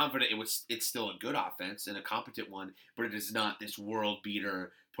confident it's still a good offense and a competent one, but it is not this world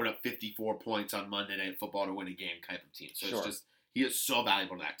beater, put up 54 points on Monday Night Football to win a game type of team. So It's just, he is so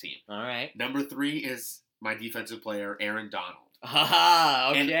valuable to that team. All right. Number 3 is my defensive player, Aaron Donald.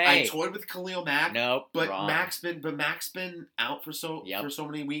 Okay. And I toyed with Khalil Mack. Nope. But wrong. Mac's been out for so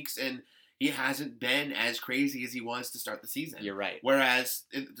many weeks, and he hasn't been as crazy as he was to start the season. You're right. Whereas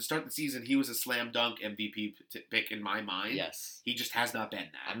to start the season, he was a slam dunk MVP pick in my mind. Yes. He just has not been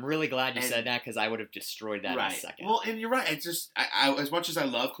that. I'm really glad you said that, because I would have destroyed that in a second. Well, and you're right. It's just, I as much as I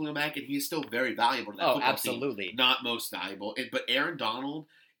love Khalil Mack, and he's still very valuable to that football absolutely. team, not most valuable. But Aaron Donald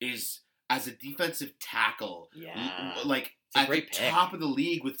is, as a defensive tackle, like at the top of the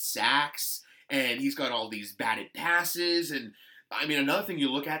league with sacks, and he's got all these batted passes, and I mean, another thing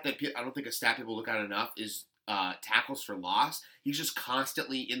you look at that I don't think a stat people look at enough is tackles for loss. He's just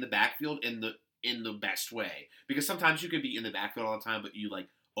constantly in the backfield in the best way, because sometimes you could be in the backfield all the time, but you like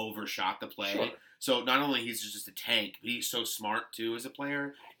overshot the play. Sure. So not only he's just a tank, but he's so smart too as a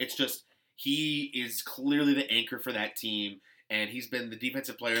player. It's just he is clearly the anchor for that team, and he's been the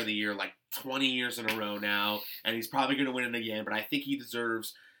Defensive Player of the Year like 20 years in a row now, and he's probably going to win it again, but I think he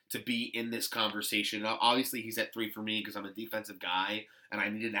deserves to be in this conversation. Obviously, he's at 3 for me because I'm a defensive guy, and I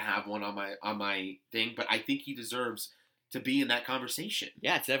needed to have one on my thing, but I think he deserves to be in that conversation.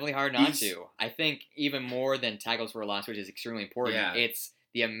 Yeah, it's definitely hard not to. I think even more than tackles for a loss, which is extremely important, it's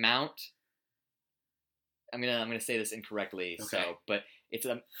the amount. I'm gonna say this incorrectly, but it's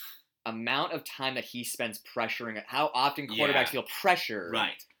an amount of time that he spends pressuring. How often quarterbacks feel pressured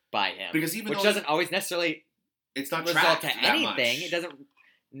by him, because even which doesn't always necessarily not result to anything. Much. It doesn't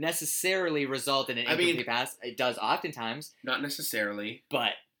necessarily result in an incomplete pass. It does oftentimes, not necessarily,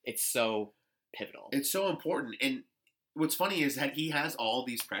 but it's so pivotal. It's so important. And what's funny is that he has all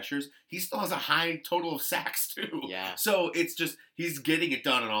these pressures. He still has a high total of sacks too. Yeah. So it's just he's getting it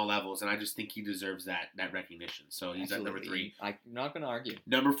done on all levels, and I just think he deserves that recognition. So he's at number 3. I'm not going to argue.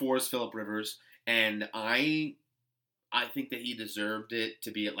 Number 4 is Phillip Rivers, and I think that he deserved it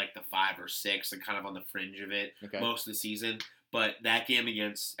to be at like the 5 or 6 and kind of on the fringe of it most of the season. But that game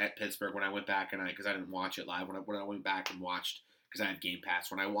at Pittsburgh, when I went back because I didn't watch it live, when I went back and watched, because I have Game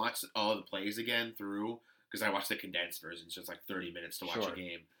Pass, when I watched all the plays again through, because I watched the condensed version, so it's like 30 minutes to watch a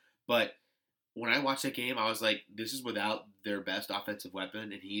game. But when I watched that game, I was like, this is without their best offensive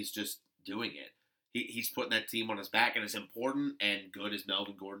weapon, and he's just doing it. He's putting that team on his back, and as important and good as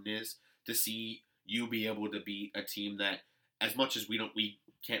Melvin Gordon is, to see you be able to beat a team that, as much as we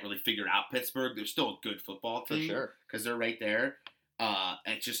can't really figure out Pittsburgh, they're still a good football team. For sure. Because they're right there.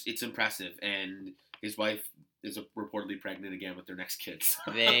 It's impressive. And his wife is reportedly pregnant again with their next kids.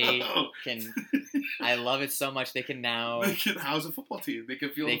 They can. I love it so much. They can now. They can house a football team. They can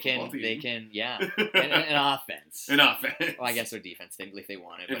field a football team. They can, yeah. An offense. An offense. Well, I guess their defense, if they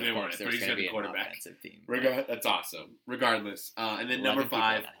wanted. If they wanted. But he's going to be an offensive team. That's awesome. Regardless. And then number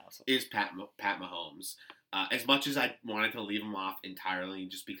 5 is Pat Mahomes. As much as I wanted to leave him off entirely,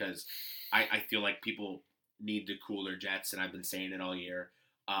 just because I feel like people need to cool their jets, and I've been saying it all year,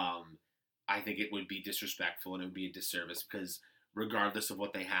 I think it would be disrespectful and it would be a disservice, because regardless of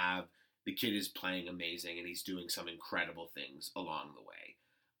what they have, the kid is playing amazing and he's doing some incredible things along the way.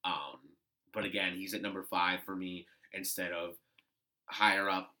 But again, he's at number 5 for me instead of higher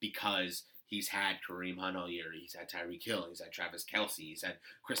up, because he's had Kareem Hunt all year. He's had Tyreek Hill. He's had Travis Kelce. He's had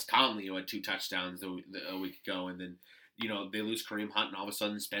Chris Conley, who had 2 touchdowns a week ago. And then, they lose Kareem Hunt, and all of a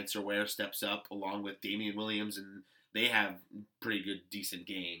sudden Spencer Ware steps up along with Damian Williams, and they have pretty good, decent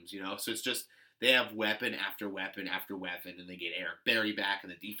games, So it's just they have weapon after weapon after weapon, and they get Eric Berry back,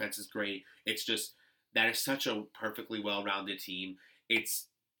 and the defense is great. It's just that is such a perfectly well-rounded team. It's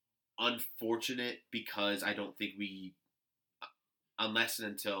unfortunate because I don't think unless and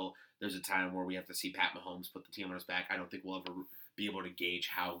until there's a time where we have to see Pat Mahomes put the team on his back, I don't think we'll ever be able to gauge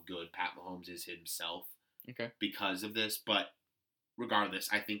how good Pat Mahomes is himself because of this. But regardless,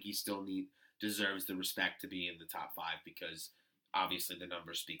 I think he still deserves the respect to be in the top 5, because obviously the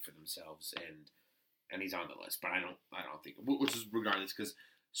numbers speak for themselves, and he's on the list. But I don't think, which is regardless, because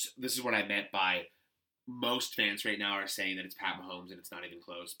this is what I meant by most fans right now are saying that it's Pat Mahomes and it's not even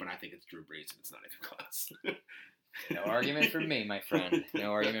close, but I think it's Drew Brees and it's not even close. No argument from me, my friend.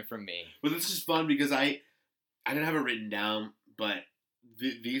 No argument from me. But this is fun because I didn't have it written down, but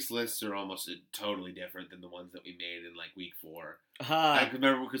these lists are almost totally different than the ones that we made in like week 4. I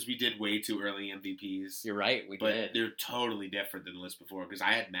remember because we did way too early MVPs. You're right, we did. But they're totally different than the list before, because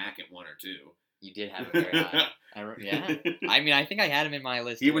I had Mac at 1 or 2. You did have it very high. Yeah. I think I had him in my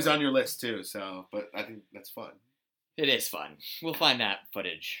list. He was on your list too, but I think that's fun. It is fun. We'll find that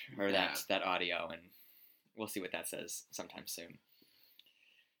footage or that audio, and we'll see what that says sometime soon.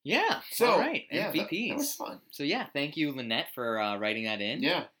 Yeah. So, all right. Yeah, MVPs. That was fun. So, yeah, thank you, Lynette, for writing that in.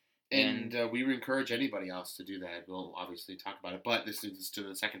 Yeah. And we would encourage anybody else to do that. We'll obviously talk about it. But this is to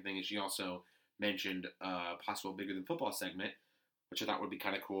the second thing is she also mentioned a possible Bigger Than Football segment, which I thought would be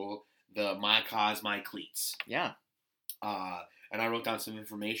kind of cool. The My Cause, My Cleats. Yeah. And I wrote down some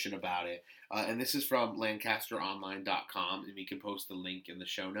information about it. And this is from LancasterOnline.com. And we can post the link in the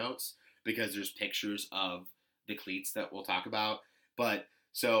show notes, because there's pictures of the cleats that we'll talk about. But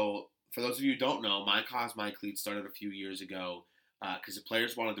so for those of you who don't know, My Cause, My Cleats started a few years ago because the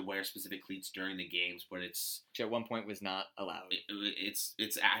players wanted to wear specific cleats during the games, but which at one point was not allowed.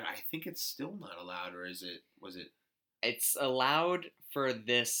 I think it's still not allowed, or was it? It's allowed for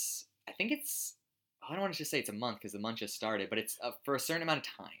this. I think it's. I don't want to just say it's a month because the month just started, but it's for a certain amount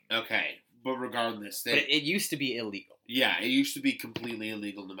of time. Okay, but regardless, but it used to be illegal. Yeah, it used to be completely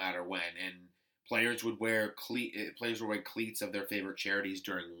illegal no matter when, and players would wear cleats of their favorite charities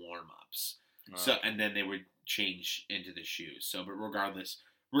during warm-ups. So, and then they would change into the shoes. So, but regardless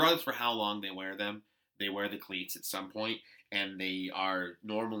for how long they wear them, they wear the cleats at some point. and they are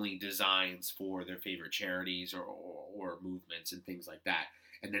normally designs for their favorite charities or movements and things like that.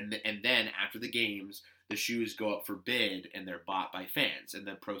 And then after the games, the shoes go up for bid and they're bought by fans, and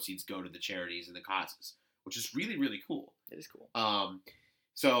the proceeds go to the charities and the causes, which is really, really cool. It is cool.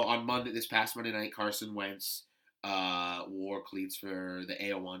 So on this past Monday night, Carson Wentz wore cleats for the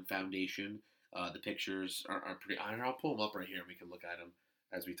AO1 Foundation. The pictures are pretty. I'll pull them up right here and we can look at them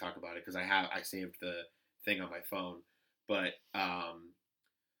as we talk about it, because I saved the thing on my phone. But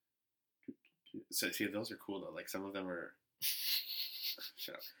so see, those are cool though. Like some of them are.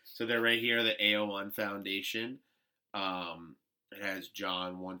 So they're right here. The AO1 Foundation. It has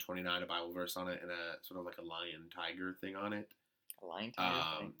John 1:29, a Bible verse on it, and a sort of like a lion tiger thing on it. A lion tiger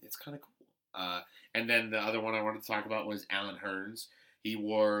thing. It's kind of cool. And then the other one I wanted to talk about was Alan Hearns. He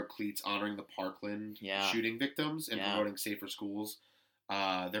wore cleats honoring the Parkland shooting victims and promoting safer schools.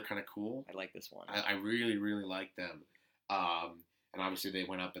 They're kind of cool. I like this one. I really, really like them. And obviously they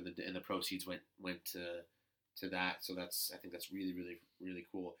went up, and the proceeds went to that. So I think that's really, really, really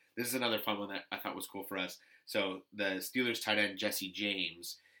cool. This is another fun one that I thought was cool for us. So the Steelers tight end Jesse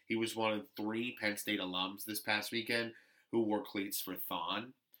James, he was one of 3 Penn State alums this past weekend who wore cleats for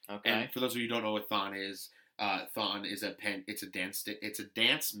Thon. Okay. And for those of you who don't know what Thon is it's a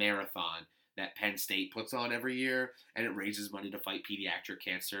dance marathon that Penn State puts on every year, and it raises money to fight pediatric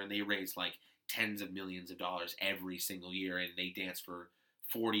cancer, and they raise like tens of millions of dollars every single year, and they dance for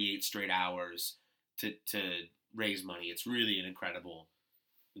 48 straight hours to raise money. It's really an incredible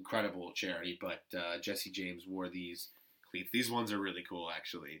charity. But Jesse James wore these cleats. These ones are really cool,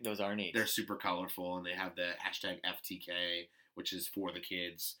 actually. Those are neat. They're super colorful, and they have the hashtag FTK, which is for the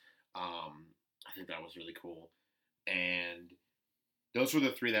kids. I think that was really cool. And those were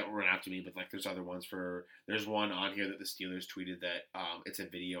the 3 that were out to me, but like there's other ones there's one on here that the Steelers tweeted that it's a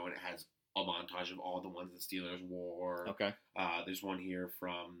video and it has a montage of all the ones the Steelers wore. Okay. There's one here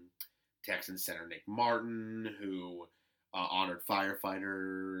from Texans center Nick Martin, who honored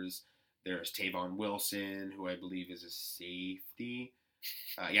firefighters. There's Tavon Wilson, who I believe is a safety.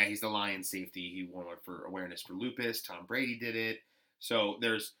 He's the Lions safety. He won one for awareness for lupus. Tom Brady did it. So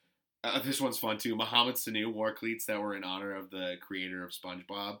there's this one's fun too. Mohamed Sanu wore cleats that were in honor of the creator of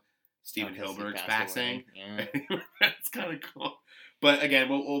SpongeBob, Steven Hilberg's passing. Yeah. That's kind of cool. But again,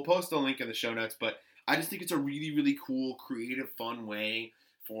 we'll post a link in the show notes. But I just think it's a really, really cool, creative, fun way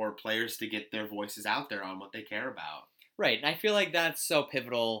for players to get their voices out there on what they care about. Right, and I feel like that's so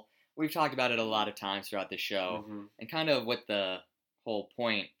pivotal. We've talked about it a lot of times throughout the show, and kind of what the whole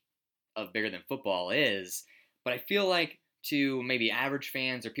point of Bigger Than Football is. But I feel like to maybe average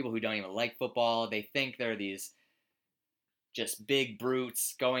fans or people who don't even like football, they think they're these just big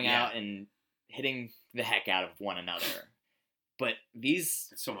brutes going out and hitting the heck out of one another. But these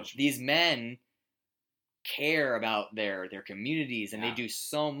men care about their communities, and they do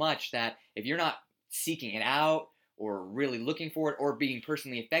so much that if you're not seeking it out or really looking for it or being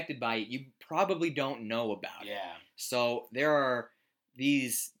personally affected by it, you probably don't know about it. So there are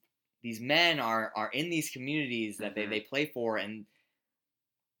these men are in these communities that they play for, and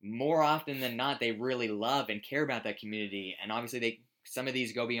more often than not, they really love and care about that community. And obviously some of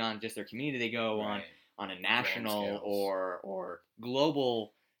these go beyond just their community. They go on a national or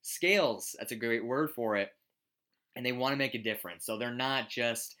global scales. That's a great word for it. And they want to make a difference. So they're not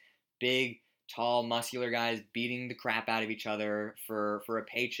just big, tall, muscular guys beating the crap out of each other for a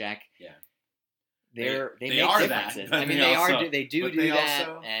paycheck. Yeah. They make differences. That, I mean, they do that,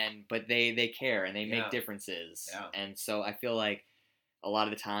 but they care and they make differences. Yeah. And so I feel like a lot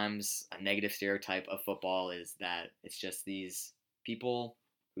of the times a negative stereotype of football is that it's just these people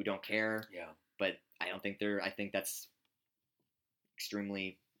who don't care. Yeah. But I think that's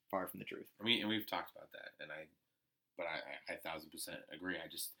extremely far from the truth. And we've talked about that, but I 1,000% agree. I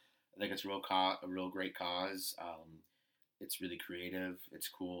think it's a real great cause. It's really creative. It's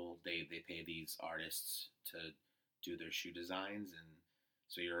cool. They pay these artists to do their shoe designs, and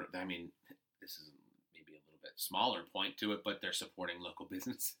so this is maybe a little bit smaller point to it, but they're supporting local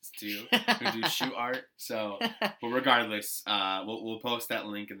businesses too who do shoe art. So, but regardless, we'll post that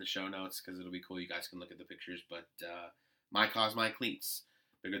link in the show notes because it'll be cool. You guys can look at the pictures. But my cause, my cleats,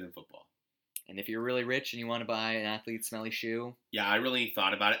 Bigger Than Football. And if you're really rich and you want to buy an athlete's smelly shoe, I really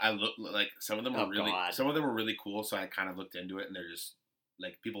thought about it. I looked like some of them were really cool, so I kind of looked into it, and they're just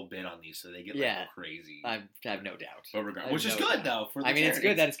like people bid on these, so they get crazy. I have no doubt. But regardless, which is good though for the charities. It's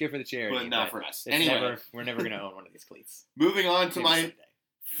good that it's good for the charity, but not for us. Anyway, we're never gonna own one of these cleats. Moving on to my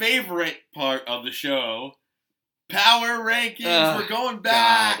favorite part of the show. Power rankings. We're going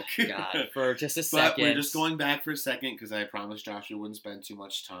back. God, for just a second. But we're just going back for a second because I promised Josh we wouldn't spend too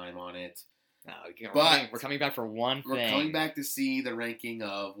much time on it. No, But we're coming back for one thing. We're coming back to see the ranking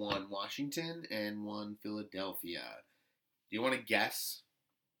of one Washington and one Philadelphia. Do you want to guess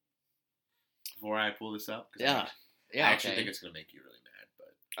before I pull this up? Yeah. I actually think it's going to make you really mad.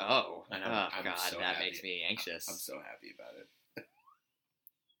 But I'm God, so that happy. makes me anxious. I'm so happy about it.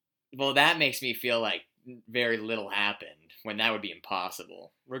 Well, that makes me feel like very little happened when that would be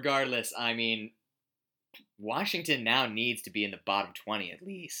impossible. Regardless, I mean, Washington now needs to be in the bottom 20 at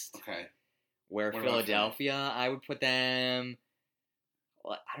least. Okay. Where Philadelphia, I would put them.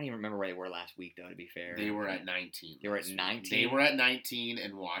 Well, I don't even remember where they were last week, though, to be fair. They were at 19. They were at 19? They were at 19,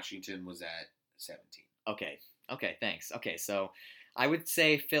 and Washington was at 17. Okay, thanks. Okay, so I would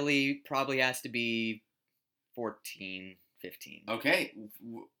say Philly probably has to be 14, 15. Okay.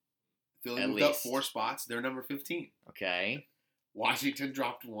 Philly moved up 4 spots. They're number 15. Okay. Washington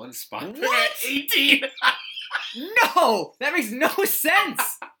dropped 1 spot. What? They're at 18. No! That makes no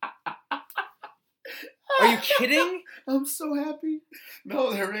sense! Are you kidding? I'm so happy.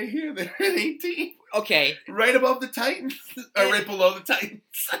 No, they're right here. They're at 18. Okay. Right above the Titans. Or right below the Titans.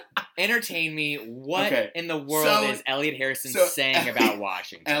 Entertain me. What in the world is Elliot Harrison saying about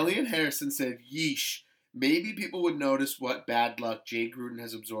Washington? Elliot Harrison said, yeesh, maybe people would notice what bad luck Jay Gruden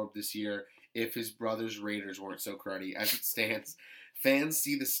has absorbed this year if his brother's Raiders weren't so cruddy. As it stands, fans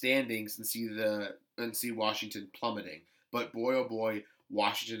see the standings and see Washington plummeting. But boy, oh boy,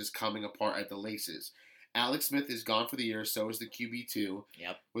 Washington is coming apart at the laces. Alex Smith is gone for the year, so is the QB2.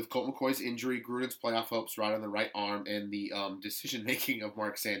 Yep. With Colt McCoy's injury, Gruden's playoff hopes ride on the right arm, and the decision-making of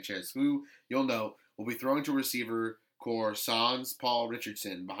Mark Sanchez, who, you'll know, will be throwing to receiver core Sans Paul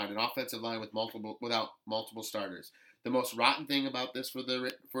Richardson behind an offensive line without multiple starters. The most rotten thing about this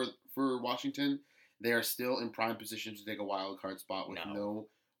for Washington, they are still in prime position to take a wild card spot with no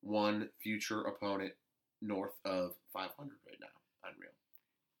one future opponent north of 500 right now. Unreal.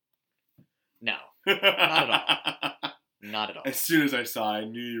 No, not at all. Not at all. As soon as I saw it, I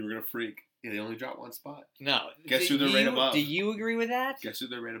knew you were going to freak. Yeah, they only dropped 1 spot. No. Guess who they're right above? Do you agree with that? Guess who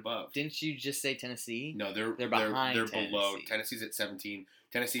they're right above? Didn't you just say Tennessee? No, they're behind They're Tennessee. below. Tennessee's at 17.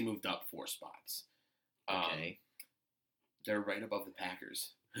 Tennessee moved up 4 spots. Okay. They're right above the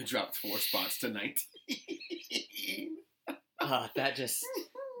Packers, who dropped 4 spots to 19.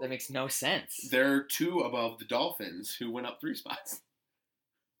 That makes no sense. They're 2 above the Dolphins, who went up 3 spots.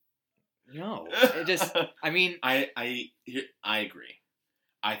 No, it just. I mean, I agree.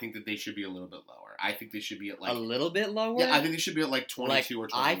 I think that they should be a little bit lower. I think they should be at like a little bit lower. Yeah, I think they should be at like 22 or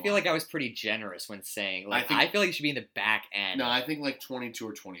 21. I feel like I was pretty generous when saying I feel like you should be in the back end. No, I think like 22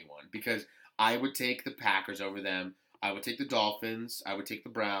 or 21 because I would take the Packers over them. I would take the Dolphins. I would take the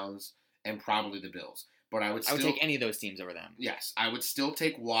Browns and probably the Bills. But I would take any of those teams over them. Yes, I would still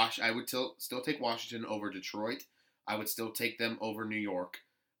take I would still take Washington over Detroit. I would still take them over New York.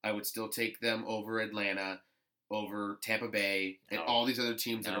 I would still take them over Atlanta, over Tampa Bay, and all these other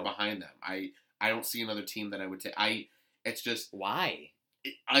teams that are behind them. I don't see another team that I would take. It's just why?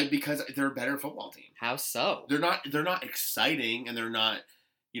 Because they're a better football team. How so? They're not exciting, and they're not.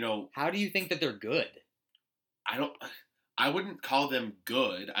 How do you think that they're good? I wouldn't call them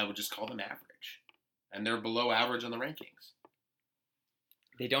good. I would just call them average, and they're below average on the rankings.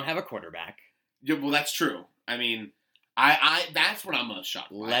 They don't have a quarterback. Yeah, well, that's true. I mean. I that's what I'm most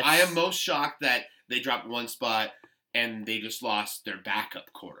shocked by. I am most shocked that they dropped 1 spot and they just lost their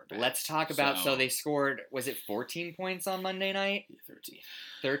backup quarterback. Let's talk about so they scored, was it 14 points on Monday night? 13.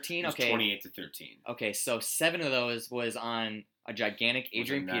 13? Okay. 28-13. Okay, so 7 of those was on a gigantic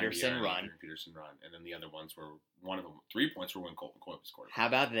Adrian Peterson run. And then the other ones were, one of them, 3 points were when Colt McCoy was quarterback. How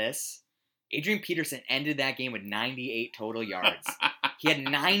about this? Adrian Peterson ended that game with 98 total yards. He had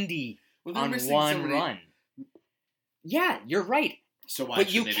 90 on one run. Yeah, you're right. So why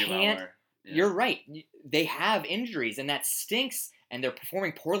should they be lower? Yeah. You're right. They have injuries, and that stinks, and they're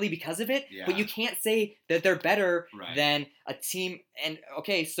performing poorly because of it. Yeah. But you can't say that they're better than a team. And,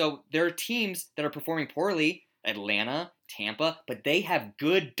 okay, so there are teams that are performing poorly, Atlanta, Tampa, but they have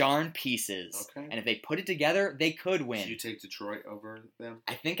good darn pieces. Okay. And if they put it together, they could win. Should you take Detroit over them?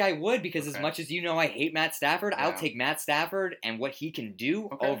 I think I would, because as much as you know I hate Matt Stafford, I'll take Matt Stafford and what he can do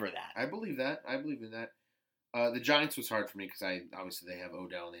over that. I believe that. I believe in that. The Giants was hard for me because obviously they have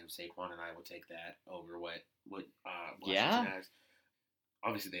Odell and they have Saquon, and I would take that over what Washington has.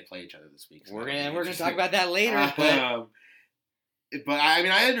 Obviously they play each other this week. So we're gonna talk about that later. But I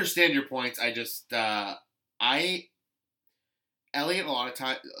mean I understand your points. I just Elliot a lot of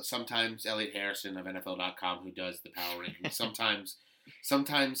times, sometimes Elliot Harrison of NFL.com who does the power rankings.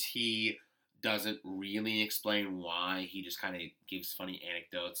 Sometimes he doesn't really explain why. He just kind of gives funny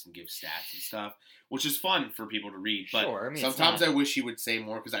anecdotes and gives stats and stuff, which is fun for people to read. But sure, I mean, sometimes I wish he would say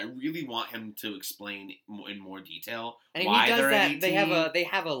more because I really want him to explain in more detail and why he does they're that. an 18. They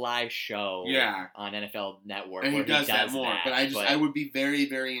have a live show on NFL Network and where he does that more. That, but I would be very,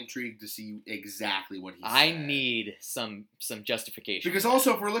 very intrigued to see exactly what he said. I need some justification because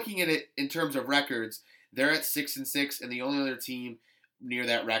also if we're looking at it in terms of records, they're at 6-6, and the only other team near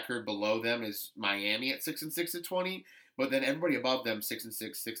that record below them is Miami at 6-6 at 20, but then everybody above them 6-6,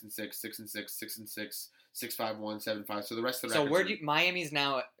 6-6, 6-6, 6-6, 6-5, 1-7-5. So the rest of the records. So Miami's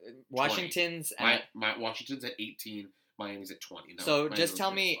now Washington's 20. at Washington's at 18, Miami's at 20. No, so Miami just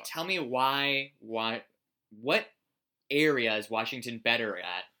tell me why what area is Washington better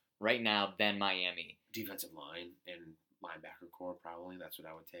at right now than Miami? Defensive line and linebacker core, probably. That's what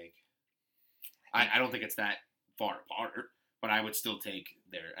I would take. I don't think it's that far apart. But I would still take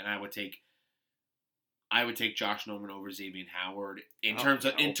and I would take Josh Norman over Xavier Howard in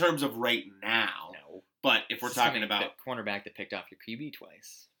terms of right now. No. But if we're talking about the cornerback that picked off your QB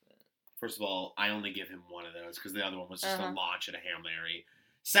twice. First of all, I only give him one of those because the other one was just a launch at a Hail Mary.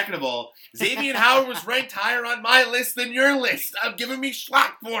 Second of all, Xavier Howard was ranked higher on my list than your list. I'm giving me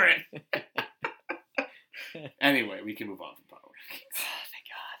slack for it. Anyway, we can move on from power rankings. Oh, thank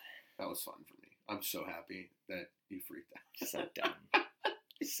God. That was fun for me. I'm so happy that you freaked out. So dumb.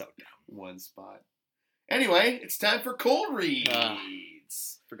 So dumb. One spot. Anyway, it's time for cold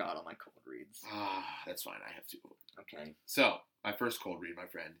reads. Forgot all my cold reads. That's fine. I have two. Okay. So, my first cold read, my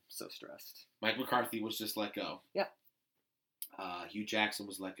friend. So stressed. Mike McCarthy was just let go. Yep. Hugh Jackson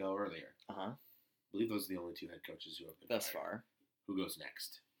was let go earlier. Uh-huh. I believe those are the only two head coaches who have been thus fired. far. Who goes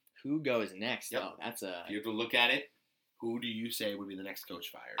next? Yep. Oh, that's If you have to look at it, who do you say would be the next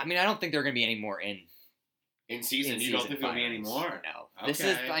coach fired? I mean, I don't think there are going to be any more in season. You don't think there'll be any more? No. Okay. This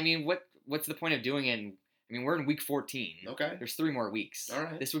is. I mean, what's the point of doing it? I mean, we're in week 14. Okay. There's 3 more weeks. All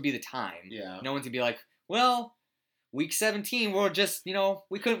right. This would be the time. Yeah. No one's gonna be like, well, week 17. We'll just,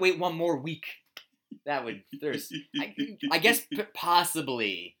 we couldn't wait one more week. That would. I guess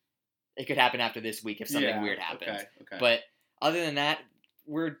possibly it could happen after this week if something weird happens. Okay. But other than that,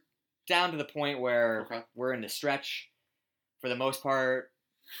 we're down to the point where we're in the stretch. For the most part,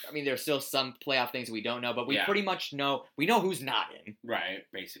 I mean, there's still some playoff things we don't know, but we pretty much know. We know who's not in. Right,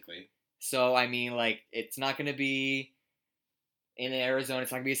 basically. So, I mean, it's not going to be in Arizona.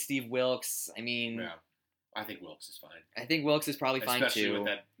 It's not going to be a Steve Wilks. I mean... Yeah. I think Wilks is fine. I think Wilks is probably fine, too. Especially with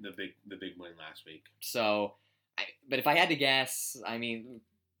the big win last week. So, but if I had to guess, I mean,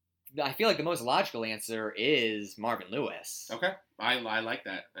 I feel like the most logical answer is Marvin Lewis. Okay. I like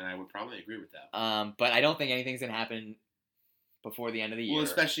that, and I would probably agree with that. But I don't think anything's going to happen before the end of the year. Well,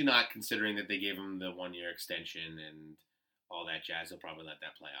 especially not considering that they gave him the 1-year extension and all that jazz. They'll probably let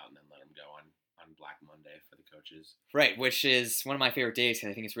that play out and then let him go on Black Monday for the coaches. Right, which is one of my favorite days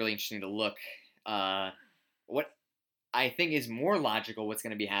because I think it's really interesting to look. What I think is more logical what's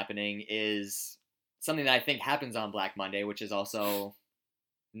going to be happening is something that I think happens on Black Monday, which is also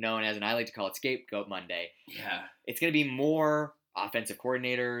known as, and I like to call it Scapegoat Monday. Yeah. It's going to be more offensive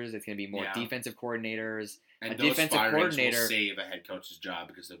coordinators. It's going to be more defensive coordinators. And a those defensive coordinator will save a head coach's job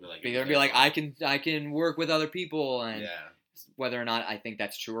because they'll be like, I can work with other people, and whether or not I think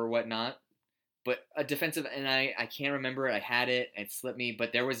that's true or whatnot. But a defensive, and I can't remember it. I had it and it slipped me,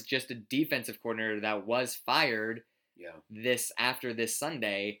 but there was just a defensive coordinator that was fired. Yeah. After this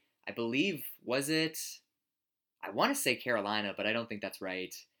Sunday, I believe, was it? I want to say Carolina, but I don't think that's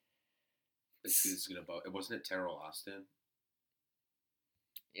right. Wasn't it Terrell Austin?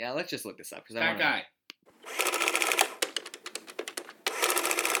 Yeah, let's just look this up because that guy.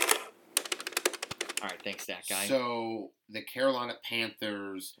 All right, thanks, that guy. So the Carolina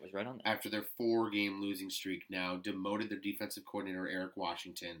Panthers, was right on that. After their 4-game losing streak, now demoted their defensive coordinator Eric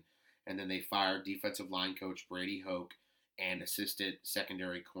Washington, and then they fired defensive line coach Brady Hoke and assistant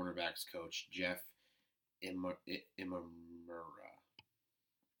secondary cornerbacks coach Jeff Imamura.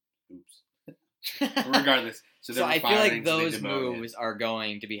 Oops. Regardless, so I feel like those moves are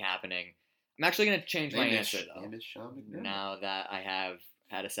going to be happening. I'm actually going to change my answer though. Now that I have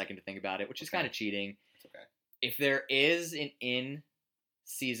had a second to think about it, which is kind of cheating. It's okay. If there is an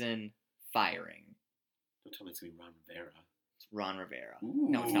in-season firing, don't tell me it's gonna be Ron Rivera. It's Ron Rivera. Ooh.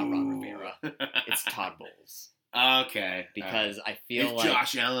 No, it's not Ron Rivera. It's Todd Bowles. Okay. Because I feel if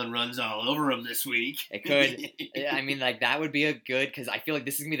Josh Allen runs all over him this week, it could. I mean, that would be a good, because I feel like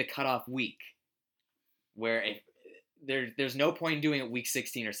this is gonna be the cutoff week, where there's no point in doing it week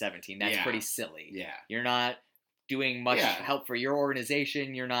 16 or 17. That's pretty silly. Yeah. You're not doing much help for your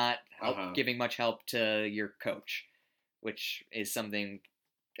organization. You're not giving much help to your coach, which is something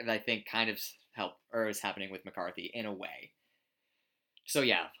that I think kind of is happening with McCarthy in a way. So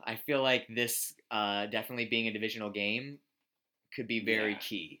yeah, I feel like this definitely being a divisional game could be very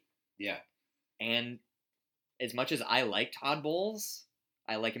key. Yeah. And as much as I like Todd Bowles,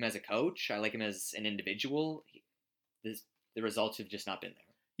 I like him as a coach, I like him as an individual, the results have just not been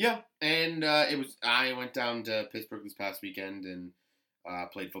there. Yeah, and I went down to Pittsburgh this past weekend and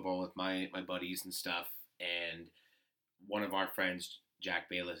played football with my buddies and stuff, and one of our friends, Jack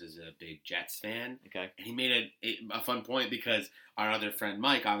Bayless, is a big Jets fan. Okay. And he made a fun point because our other friend,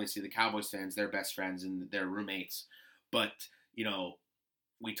 Mike, obviously the Cowboys fans, they're best friends and they're roommates. But,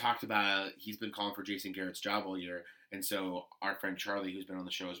 we talked about he's been calling for Jason Garrett's job all year. And so our friend Charlie, who's been on the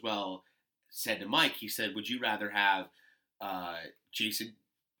show as well, said to Mike, he said, would you rather have Jason,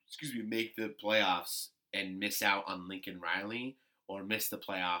 make the playoffs and miss out on Lincoln Riley or miss the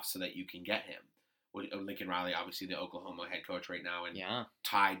playoffs so that you can get him? Lincoln Riley, obviously the Oklahoma head coach right now and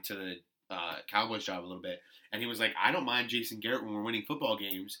tied to the Cowboys job a little bit. And he was like, I don't mind Jason Garrett when we're winning football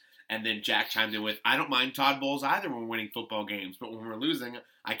games. And then Jack chimed in with, I don't mind Todd Bowles either when we're winning football games. But when we're losing,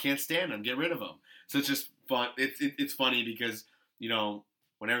 I can't stand him. Get rid of him. So it's just fun. It's funny because,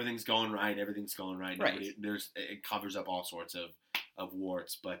 when everything's going right, everything's going right. Right. It covers up all sorts of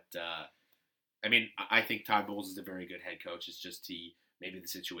warts. But, I think Todd Bowles is a very good head coach. It's just maybe the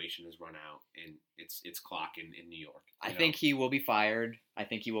situation has run out and it's clock in New York. I think he will be fired. I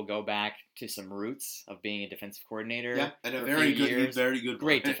think he will go back to some roots of being a defensive coordinator. Yeah, and a very good,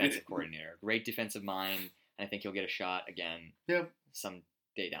 great defensive coordinator, great defensive mind. And I think he'll get a shot again. Yeah. Some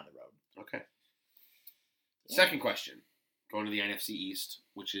day down the road. Okay. Yeah. Second question, going to the NFC East,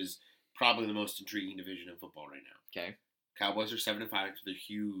 which is probably the most intriguing division in football right now. Okay. Cowboys are 7-5 to the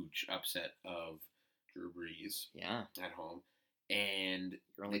huge upset of Drew Brees. Yeah. At home. And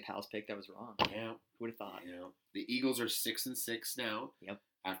your only pal's pick that was wrong. Yeah. Who would have thought? The Eagles are 6-6 now. Yep.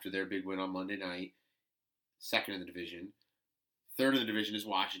 After their big win on Monday night. Second in the division. Third in the division is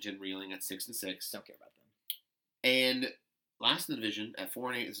Washington, reeling at 6-6. Don't care about them. And last in the division at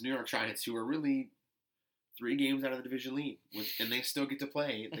 4-8 is New York Giants, who are really 3 games out of the division lead, and they still get to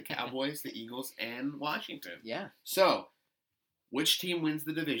play the Cowboys, the Eagles, and Washington. Yeah. So, which team wins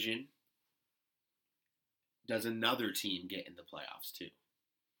the division? Does another team get in the playoffs too?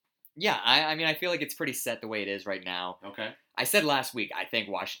 Yeah, I feel like it's pretty set the way it is right now. Okay. I said last week I think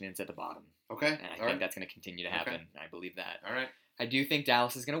Washington's at the bottom. Okay. And I think that's going to continue to happen. Okay. I believe that. All right. I do think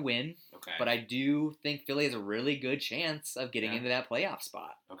Dallas is going to win. Okay. But I do think Philly has a really good chance of getting into that playoff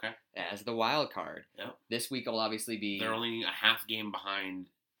spot. Okay. As the wild card. Yep. This week will obviously be... They're only a half game behind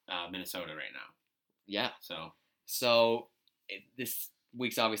Minnesota right now. Yeah. So this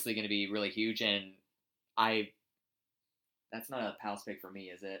week's obviously going to be really huge, and that's not a pal's pick for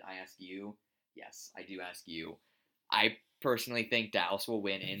me, is it? I ask you. Yes, I do ask you. I personally think Dallas will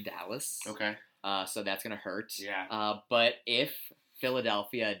win in Dallas. Okay. So that's going to hurt. Yeah. But if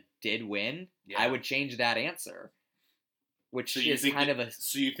Philadelphia did win, I would change that answer. Which is kind of a...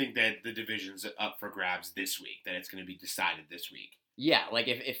 So you think that the division's up for grabs this week? That it's going to be decided this week? Yeah. Like,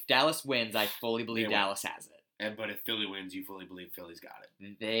 if Dallas wins, I fully believe Dallas has it. But if Philly wins, you fully believe Philly's got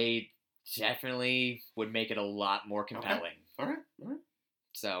it? They definitely would make it a lot more compelling. Okay. All right.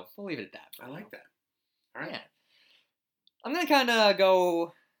 So we'll leave it at that. I like that. All right. Yeah. I'm going to kind of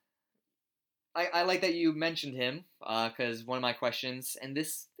go... I like that you mentioned him, because one of my questions, and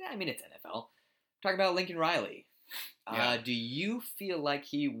this, it's NFL, talking about Lincoln Riley. Do you feel like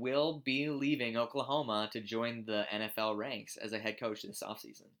he will be leaving Oklahoma to join the NFL ranks as a head coach this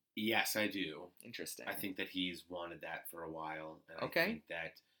offseason? Yes, I do. Interesting. I think that he's wanted that for a while. And okay. I think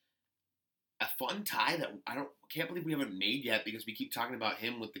that a fun tie that can't believe we haven't made yet, because we keep talking about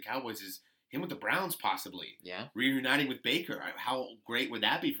him with the Cowboys, is him with the Browns possibly. Yeah. Reuniting with Baker. How great would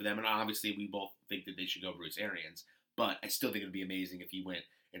that be for them? And obviously we both think that they should go Bruce Arians. But I still think it would be amazing if he went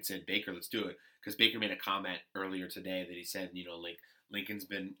and said, Baker, let's do it. Because Baker made a comment earlier today that he said, Lincoln's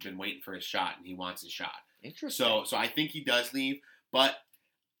been waiting for his shot and he wants his shot. Interesting. So I think he does leave. But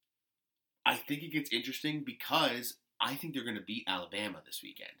I think it gets interesting because I think they're going to beat Alabama this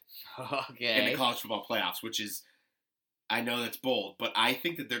weekend. Okay. In the college football playoffs, which is... I know that's bold, but I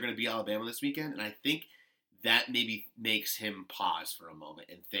think that they're going to beat Alabama this weekend, and I think that maybe makes him pause for a moment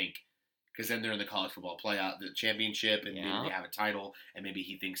and think, because then they're in the college football playoff, the championship, and maybe they have a title, and maybe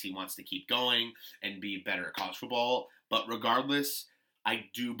he thinks he wants to keep going and be better at college football. But regardless, I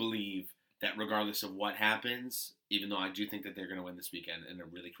do believe that regardless of what happens, even though I do think that they're going to win this weekend in a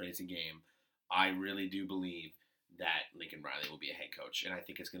really crazy game, I really do believe that Lincoln Riley will be a head coach, and I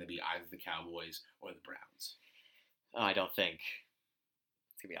think it's going to be either the Cowboys or the Browns. I don't think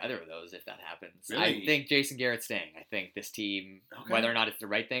it's going to be either of those if that happens. Really? I think Jason Garrett's staying. I think this team, whether or not it's the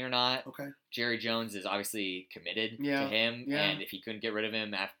right thing or not, Jerry Jones is obviously committed to him. Yeah. And if he couldn't get rid of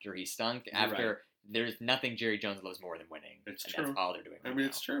him after he stunk, there's nothing Jerry Jones loves more than winning. It's and true. That's all they're doing right now.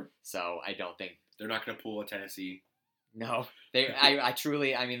 It's true. So I don't think... They're not going to pull a Tennessee. No. I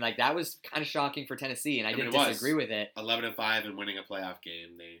truly, that was kind of shocking for Tennessee, and I didn't disagree with it. 11-5 and winning a playoff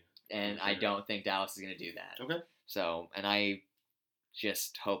game. I don't think Dallas is going to do that. Okay. So, and I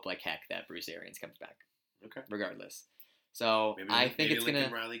just hope like heck that Bruce Arians comes back. Okay. Regardless. So, I think it's going to...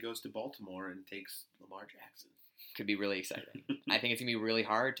 Lincoln Riley goes to Baltimore and takes Lamar Jackson. Could be really exciting. I think it's going to be really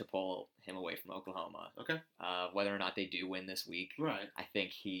hard to pull him away from Oklahoma. Okay. Whether or not they do win this week. Right. I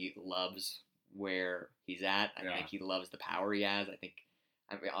think he loves where he's at. I think he loves the power he has.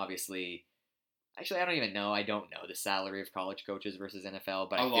 Obviously, actually, I don't even know. I don't know the salary of college coaches versus NFL,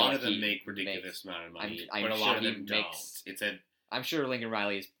 but a lot of them make ridiculous amount of money. But a lot of them don't. I'm sure Lincoln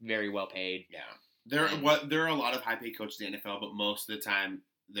Riley is very well paid. Yeah. There are a lot of high paid coaches in the NFL, but most of the time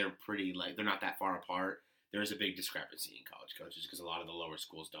they're pretty they're not that far apart. There's a big discrepancy in college coaches because a lot of the lower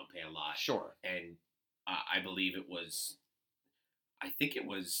schools don't pay a lot. Sure. And I believe it was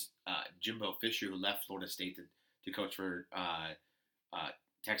Jimbo Fisher who left Florida State to coach for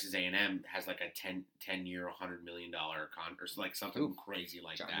Texas A&M has like a 10-year, $100 million contract or like something crazy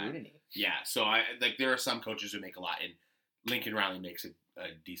like John that. Gruden. Yeah. So there are some coaches who make a lot, and Lincoln Riley makes a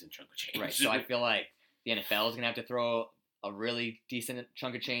decent chunk of change. Right. So I feel like the NFL is going to have to throw a really decent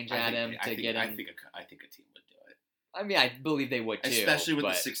chunk of change at him to get him. I think a team would do it. I believe they would too. Especially with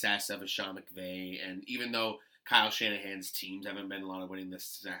the success of a Sean McVay, and even though Kyle Shanahan's teams haven't been a lot of winning the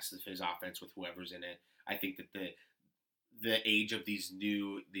success of his offense with whoever's in it, I think that the age of these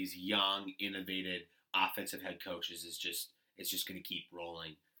young, innovative offensive head coaches is just going to keep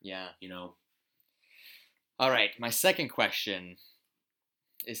rolling. Yeah. All right. My second question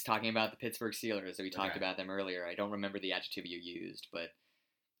is talking about the Pittsburgh Steelers. We talked about them earlier. I don't remember the adjective you used, but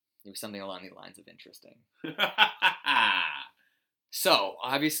it was something along the lines of interesting. So,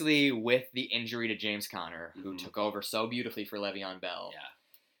 obviously, with the injury to James Conner, who took over so beautifully for Le'Veon Bell,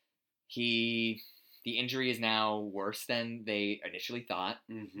 the injury is now worse than they initially thought.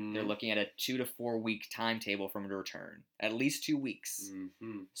 Mm-hmm. They're looking at a 2 to 4 week timetable for him to return. At least 2 weeks.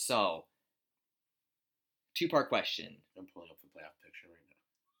 Mm-hmm. So, two-part question. I'm pulling up the playoff picture right now.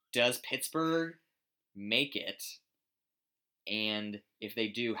 Does Pittsburgh make it? And if they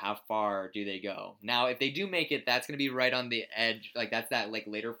do, how far do they go? Now, if they do make it, that's going to be right on the edge. Like, that's that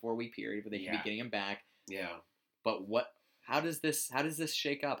later 4 week period where they can be getting him back. Yeah. But how does this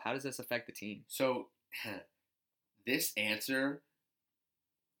shake up? How does this affect the team? So, this answer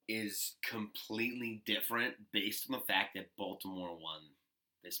is completely different based on the fact that Baltimore won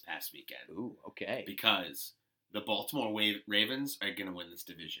this past weekend. Ooh, okay. Because the Baltimore Ravens are going to win this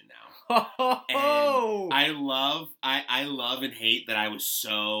division now. And I love and hate that I was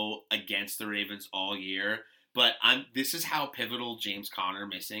so against the Ravens all year, but this is how pivotal James Conner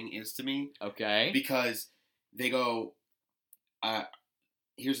missing is to me. Okay. Because they go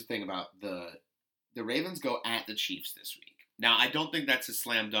here's the thing about the Ravens go at the Chiefs this week. Now, I don't think that's a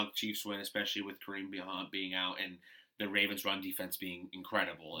slam dunk Chiefs win, especially with Kareem Hunt being out and the Ravens' run defense being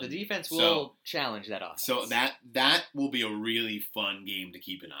incredible. The defense will challenge that offense. So that will be a really fun game to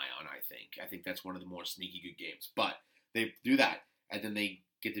keep an eye on, I think. I think that's one of the more sneaky good games. But they do that, and then they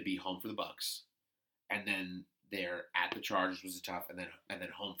get to be home for the Bucs. And then they're at the Chargers, was tough, and then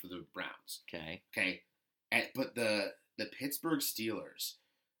home for the Browns. Okay. But the Pittsburgh Steelers,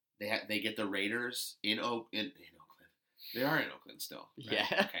 they get the Raiders in Oakland. They are in Oakland still. Right?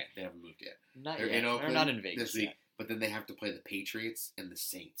 Yeah. Okay, they haven't moved yet. They're in Oakland. They're not in Vegas this week. Yet. But then they have to play the Patriots and the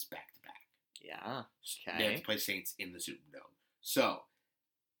Saints back to back. Yeah. Okay. They have to play Saints in the Superdome. So,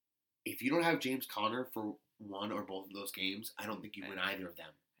 if you don't have James Conner for one or both of those games, I don't think you win either of them.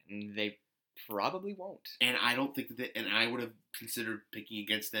 And they probably won't. And I don't think that. And I would have considered picking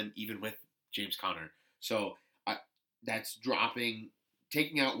against them even with James Conner. So that's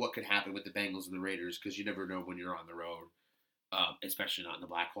taking out what could happen with the Bengals and the Raiders because you never know when you're on the road, especially not in the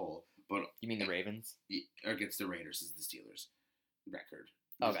black hole. But you mean the Ravens? Against the Raiders is the Steelers record.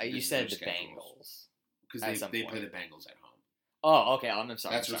 Okay, you said the Bengals. Because they play the Bengals at home. Oh, okay. I'm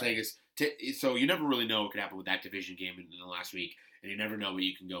sorry. That's what I'm saying is, so you never really know what could happen with that division game in the last week, and you never know where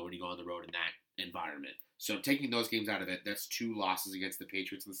you can go when you go on the road in that environment. So taking those games out of it, that's 2 losses against the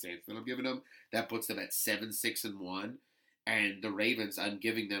Patriots and the Saints that I'm giving them. That puts them at 7-6-1. And the Ravens, I'm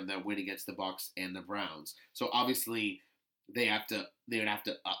giving them that win against the Bucs and the Browns. So obviously they would have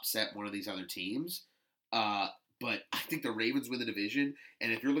to upset one of these other teams. But I think the Ravens win the division.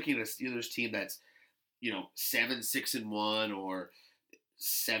 And if you're looking at a Steelers team that's, 7-6-1 or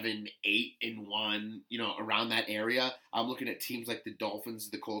 7-8-1, around that area. I'm looking at teams like the Dolphins,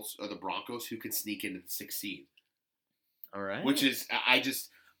 the Colts, or the Broncos who could sneak into the 6th seed. All right. Which is, I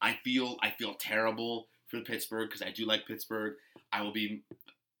feel terrible for Pittsburgh because I do like Pittsburgh. I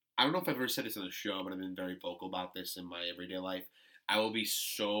don't know if I've ever said this on the show, but I've been very vocal about this in my everyday life. I will be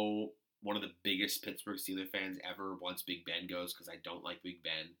one of the biggest Pittsburgh Steelers fans ever once Big Ben goes because I don't like Big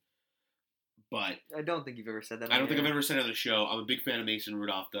Ben. But I don't think you've ever said that. I don't think I've ever said it on the show. I'm a big fan of Mason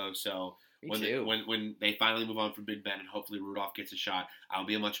Rudolph, though, so when they finally move on from Big Ben and hopefully Rudolph gets a shot, I'll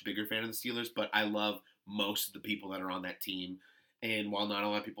be a much bigger fan of the Steelers, but I love most of the people that are on that team. And while not a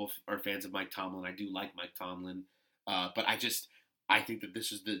lot of people are fans of Mike Tomlin, I do like Mike Tomlin. But I think that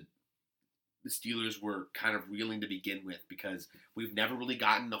this is the Steelers were kind of reeling to begin with because we've never really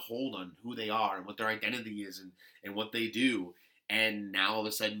gotten the hold on who they are and what their identity is and what they do. And now all of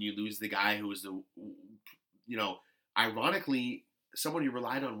a sudden you lose the guy who was ironically, someone you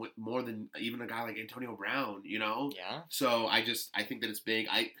relied on more than even a guy like Antonio Brown, Yeah. So I think that it's big.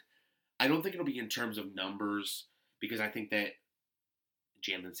 I don't think it'll be in terms of numbers because I think that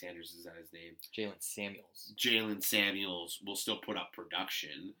Jalen Sanders, is that his name? Jalen Samuels will still put up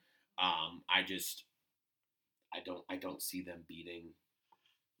production. I don't see them beating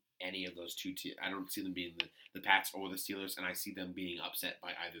any of those two teams. I don't see them beating the Pats or the Steelers, and I see them being upset by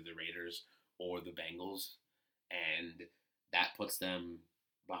either the Raiders or the Bengals, and that puts them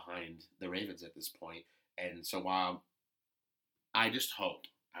behind the Ravens at this point. And so while I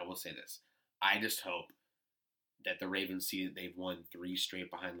will say this, I just hope that the Ravens see that they've won 3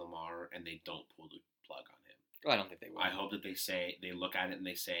 straight behind Lamar and they don't pull the plug on him. Oh, I don't think they will. I hope that they look at it and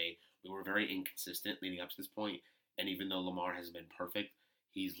they say, we were very inconsistent leading up to this point, and even though Lamar hasn't been perfect,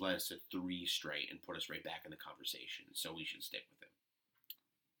 he's led us to 3 straight and put us right back in the conversation, so we should stick with him.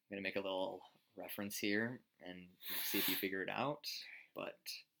 I'm going to make a little reference here and see if you figure it out, but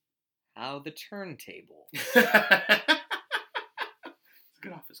how the turntable.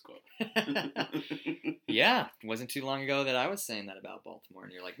 Good office quote. Yeah, it wasn't too long ago that I was saying that about Baltimore,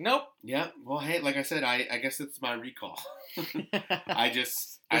 and you're like, nope. Yeah, well, hey, like I said, I guess it's my recall.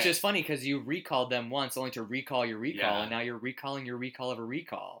 Which is funny because you recalled them once only to recall your recall, and now you're recalling your recall of a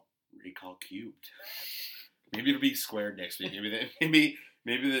recall. Recall cubed. Maybe it'll be squared next week. Maybe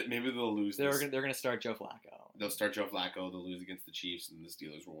they'll lose. They're gonna start Joe Flacco. They'll start Joe Flacco. They'll lose against the Chiefs, and the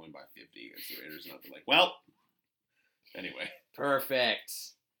Steelers will win by 50 against the Raiders, and I'll be like, well. Anyway. Perfect.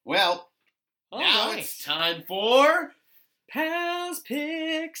 Well, now it's time for Pals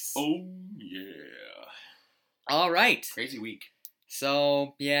Picks. Oh, yeah. All right. Crazy week.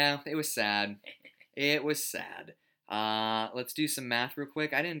 So, yeah, it was sad. It was sad. Let's do some math real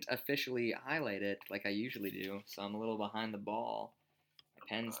quick. I didn't officially highlight it like I usually do, so I'm a little behind the ball. My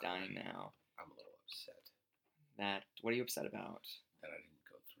pen's dying now. I'm a little upset. What are you upset about? That I didn't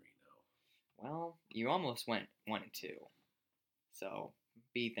go 3, no. Well, you almost went 1 and 2. So,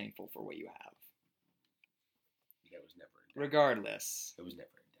 be thankful for what you have. Yeah, it was never in doubt. Regardless. It was never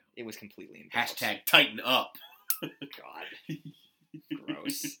in doubt. It was completely in doubt. Hashtag tighten up. God.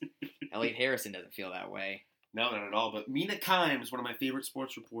 Gross. Elliot Harrison doesn't feel that way. No, not at all. But Mina Kimes, one of my favorite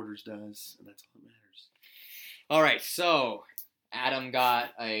sports reporters, does. And that's all that matters. All right, so Adam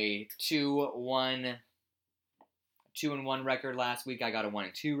got a 2-1 record last week. I got a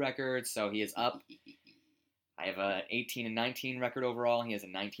 1-2 record, so he is up. I have a 18-19 record overall. He has a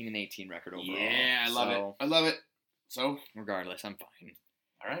 19-18 record overall. Yeah, I love it. So, regardless, I'm fine.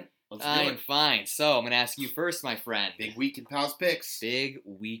 All right, let's do I it. am fine. So, I'm going to ask you first, my friend. Big week in Pals Picks. Big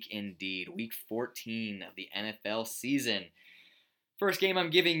week indeed. Week 14 of the NFL season. First game I'm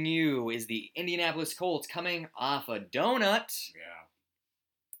giving you is the Indianapolis Colts coming off a donut. Yeah.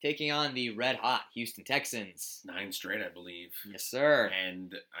 Taking on the red-hot Houston Texans. 9 straight, I believe. Yes, sir.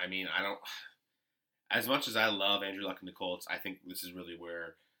 And, I mean, as much as I love Andrew Luck and the Colts, I think this is really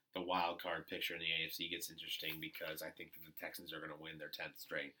where the wild card picture in the AFC gets interesting because I think that the Texans are going to win their 10th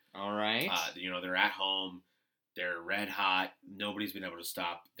straight. All right. They're at home. They're red hot. Nobody's been able to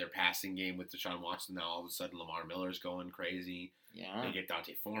stop their passing game with Deshaun Watson. Now all of a sudden Lamar Miller's going crazy. Yeah. They get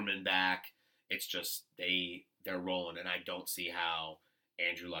Dante Foreman back. It's just they're rolling, and I don't see how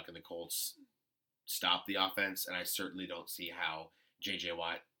Andrew Luck and the Colts stop the offense, and I certainly don't see how J.J.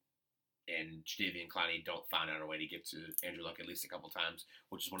 Watt and Jadeveon Clowney don't find out a way to get to Andrew Luck at least a couple times,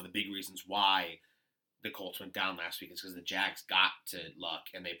 which is one of the big reasons why the Colts went down last week is because the Jags got to Luck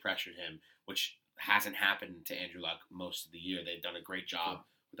and they pressured him, which hasn't happened to Andrew Luck most of the year. They've done a great job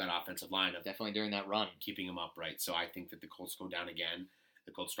with that offensive line of definitely during that run, keeping him upright. So I think that the Colts go down again.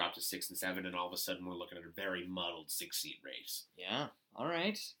 The Colts drop to 6-7, and all of a sudden we're looking at a very muddled 6-seed race. Yeah. All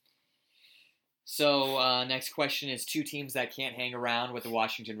right. So, next question is two teams that can't hang around with the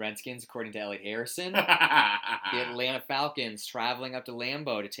Washington Redskins, according to Elliot Harrison. The Atlanta Falcons traveling up to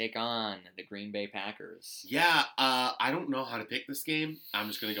Lambeau to take on the Green Bay Packers. Yeah, I don't know how to pick this game. I'm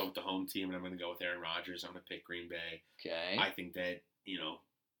just going to go with the home team, and I'm going to go with Aaron Rodgers. I'm going to pick Green Bay. Okay. I think that,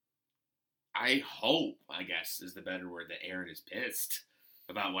 I hope, I guess, is the better word, that Aaron is pissed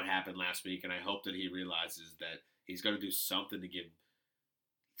about what happened last week, and I hope that he realizes that he's going to do something to give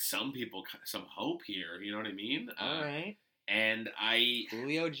some people some hope here. You know what I mean? All right. And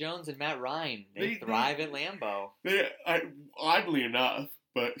Julio Jones and Matt Ryan, they thrive at Lambeau. Oddly enough,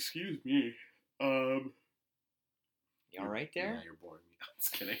 but excuse me. You all right there? Yeah, you're boring me. I'm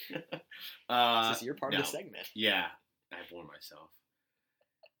just kidding. This is your part of the segment. Yeah, I bore myself.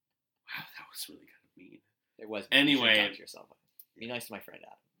 Wow, that was really kind of mean. It was. Anyway, you talk to yourself. Be nice to my friend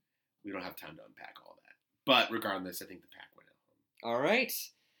Adam. We don't have time to unpack all that. But regardless, I think the Pack win at home. All right.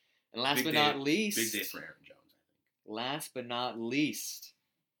 And last but not least. Big day for Aaron Jones, I think. Last but not least,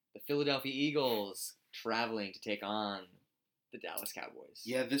 the Philadelphia Eagles traveling to take on the Dallas Cowboys.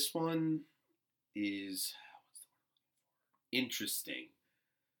 Yeah, this one is interesting.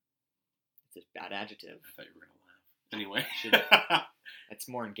 It's a bad adjective. I thought you were going to laugh. Anyway. It's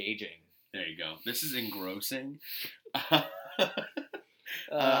more engaging. There you go. This is engrossing.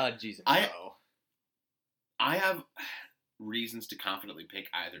 Jesus. I have reasons to confidently pick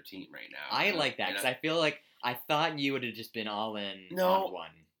either team right now. I like that because I feel like I thought you would have just been all in on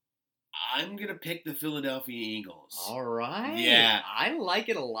one. I'm going to pick the Philadelphia Eagles. All right. Yeah. I like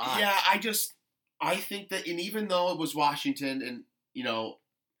it a lot. Yeah, I think that, and even though it was Washington and,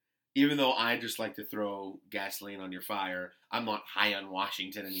 even though I just like to throw gasoline on your fire, I'm not high on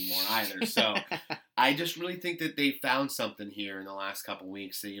Washington anymore either. So I just really think that they found something here in the last couple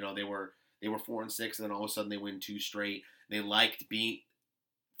weeks. That, they were 4-6, and then all of a sudden they win 2 straight.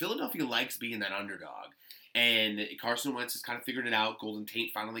 Philadelphia likes being that underdog, and Carson Wentz has kind of figured it out. Golden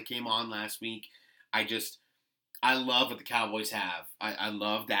Tate finally came on last week. I love what the Cowboys have. I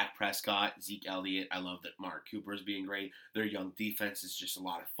love Dak Prescott, Zeke Elliott. I love that Mark Cooper is being great. Their young defense is just a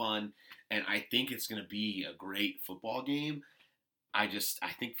lot of fun. And I think it's going to be a great football game. I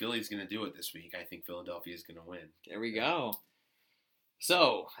think Philly's going to do it this week. I think Philadelphia is going to win. There we go.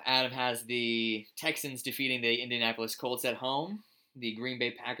 So, Adam has the Texans defeating the Indianapolis Colts at home. The Green Bay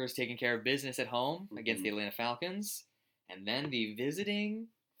Packers taking care of business at home against the Atlanta Falcons. And then the visiting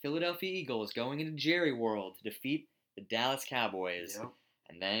Philadelphia Eagles going into Jerry World to defeat the Dallas Cowboys. Yep.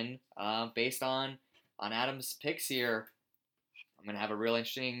 And then, based on Adam's picks here, I'm going to have a real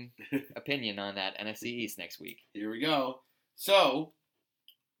interesting opinion on that NFC East next week. Here we go. So,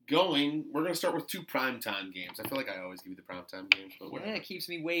 we're going to start with 2 primetime games. I feel like I always give you the primetime games, but whatever. Yeah, it keeps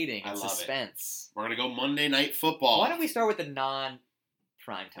me waiting. I love suspense. We're going to go Monday Night Football. Why don't we start with the non-primetime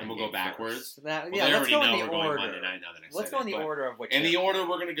and we'll go backwards? Let's go in in the order. Monday night now that I Let's said go in the order of what. In the order,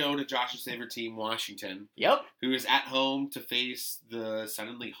 we're going to go to Josh's favorite team, Washington. Yep. Who is at home to face the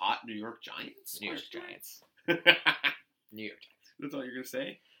suddenly hot New York Giants? New York Giants. New York Giants. That's all you're going to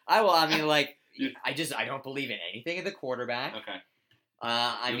say? I don't believe in anything at the quarterback. Okay.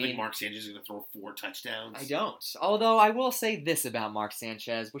 I think Mark Sanchez is going to throw 4 touchdowns? I don't. Although I will say this about Mark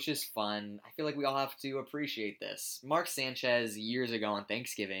Sanchez, which is fun. I feel like we all have to appreciate this. Mark Sanchez, years ago on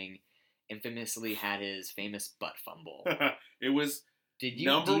Thanksgiving, infamously had his famous butt fumble. It was do you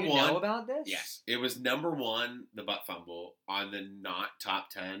know about this? Yes. It was number 1, the butt fumble, on the not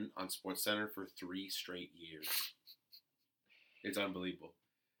top 10 on SportsCenter for 3 straight years. It's unbelievable.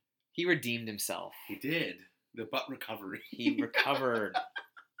 He redeemed himself. He did. The butt recovery. He recovered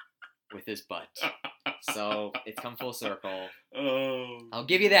with his butt. So it's come full circle. Oh, I'll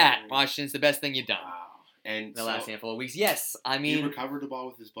give you that. Washington's the best thing you've done. Wow. And the last handful of weeks. Yes, I mean... He recovered the ball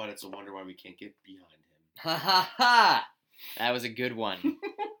with his butt. It's a wonder why we can't get behind him. Ha ha ha! That was a good one.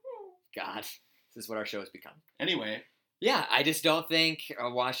 God, this is what our show has become. Anyway. Yeah, I just don't think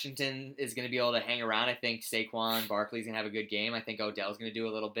Washington is going to be able to hang around. I think Saquon Barkley's going to have a good game. I think Odell's going to do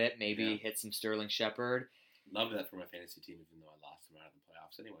a little bit. Maybe hit some Sterling Shepard. Love that for my fantasy team, even though I lost them out of the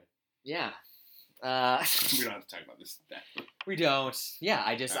playoffs anyway. Yeah. We don't have to talk about this. We don't. Yeah,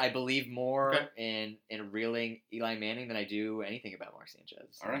 I believe more in reeling Eli Manning than I do anything about Mark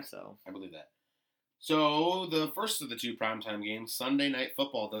Sanchez. All right. So I believe that. So the first of the 2 primetime games, Sunday Night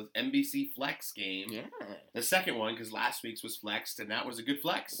Football, the NBC Flex game. Yeah. The second one, because last week's was flexed, and that was a good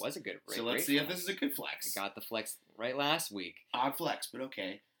flex. It was a good flex. So let's see if this is a good flex. I got the flex right last week. Odd flex, but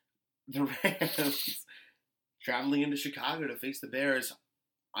okay. The Rams traveling into Chicago to face the Bears.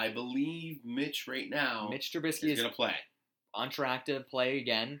 I believe Mitch Trubisky is going to play. On track to play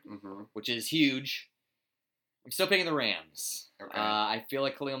again, which is huge. I'm still picking the Rams. Okay. I feel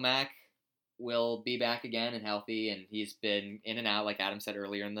like Khalil Mack will be back again and healthy, and he's been in and out, like Adam said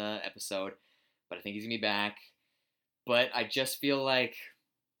earlier in the episode, but I think he's going to be back. But I just feel like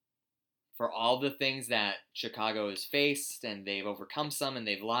for all the things that Chicago has faced, and they've overcome some and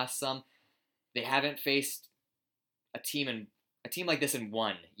they've lost some, they haven't faced a team like this and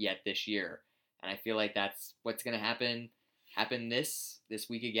won yet this year. And I feel like that's what's going to happen this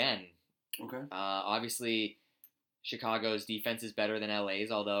week again. Okay. Obviously, Chicago's defense is better than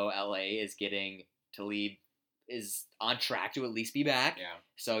LA's, although LA is on track to at least be back. Yeah.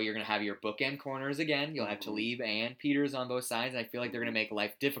 So you're going to have your bookend corners again. You'll have Talib and Peters on both sides, and I feel like they're going to make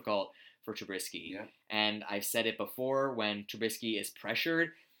life difficult for Trubisky. Yeah. And I've said it before, when Trubisky is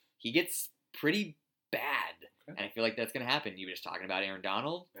pressured, he gets pretty bad. Okay. And I feel like that's going to happen. You were just talking about Aaron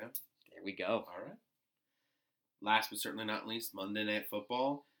Donald. Yeah. There we go. All right. Last but certainly not least, Monday Night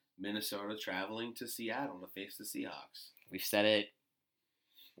Football. Minnesota traveling to Seattle to face the Seahawks. We've said it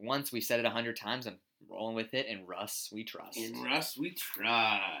once. We've said it 100 times. I'm rolling with it. And Russ, we trust. In Russ, we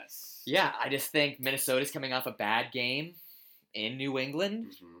trust. Yeah, I just think Minnesota's coming off a bad game in New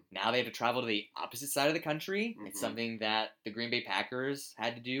England. Mm-hmm. Now they have to travel to the opposite side of the country. Mm-hmm. It's something that the Green Bay Packers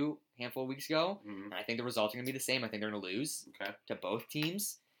had to do a handful of weeks ago. Mm-hmm. And I think the results are going to be the same. I think they're going to lose to both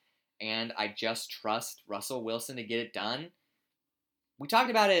teams. And I just trust Russell Wilson to get it done. We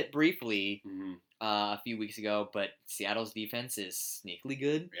talked about it briefly a few weeks ago, but Seattle's defense is sneakily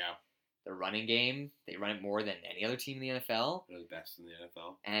good. Yeah. The running game, they run it more than any other team in the NFL. They're the best in the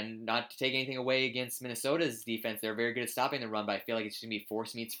NFL. And not to take anything away against Minnesota's defense, they're very good at stopping the run, but I feel like it's just going to be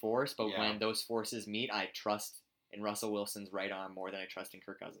force meets force. But when those forces meet, I trust in Russell Wilson's right arm more than I trust in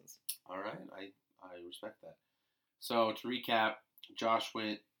Kirk Cousins. All right. I respect that. So, to recap, Josh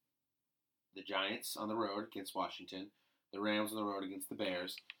went the Giants on the road against Washington, the Rams on the road against the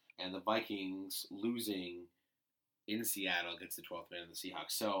Bears, and the Vikings losing in Seattle against the 12th man of the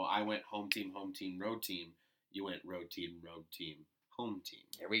Seahawks. So I went home team, road team. You went road team, home team.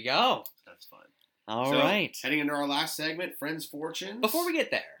 There we go. That's fun. All right. Heading into our last segment, Friends Fortunes. Before we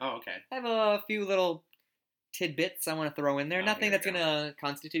get there. Oh, okay. I have a few little tidbits I want to throw in there. Nothing that's going to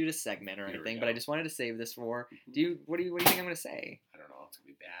constitute a segment or anything, but I just wanted to save this for. What do you think I'm going to say? I don't know. It's going to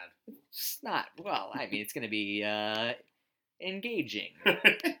be bad. It's not. Well, I mean, it's going to be engaging.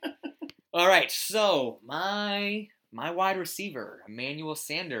 All right, so my wide receiver, Emmanuel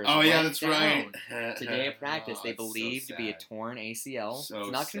Sanders. Oh yeah, that's right. Today at practice, they believe to be a torn ACL. So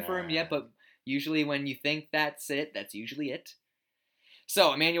it's not confirmed yet, but usually when you think that's it, that's usually it.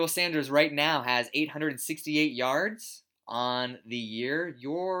 So Emmanuel Sanders right now has 868 yards on the year.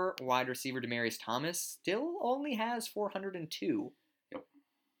 Your wide receiver, Demaryius Thomas, still only has 402.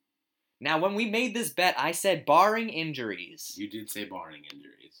 Now, when we made this bet, I said barring injuries. You did say barring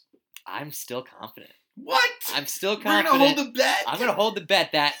injuries. I'm still confident. What? I'm still confident. We're going to hold the bet? I'm going to hold the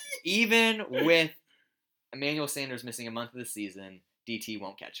bet that even with Emmanuel Sanders missing a month of the season, DT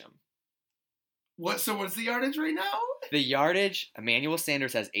won't catch him. So what's the yardage right now? The yardage, Emmanuel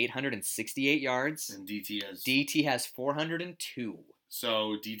Sanders has 868 yards. And DT has 402.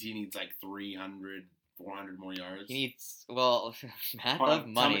 So DT needs like 300... 400 more yards. He needs, math of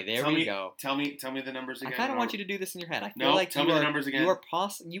money. There we go. Tell me the numbers again. I kind of want you to do this in your head. I feel like tell me the numbers again.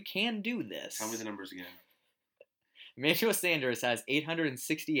 You can do this. Tell me the numbers again. Emmanuel Sanders has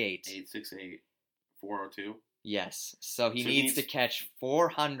 868. 868. 402. Yes. So he needs to catch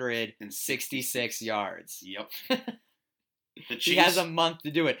 466 yards. Yep. He has a month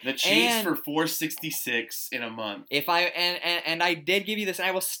to do it. The Chiefs for 466 in a month. If and I did give you this, and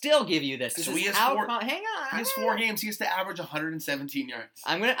I will still give you this. So he has hang on. He has 4 games. He has to average 117 yards.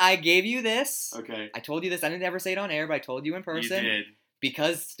 I gave you this. Okay. I told you this. I didn't ever say it on air, but I told you in person. You did.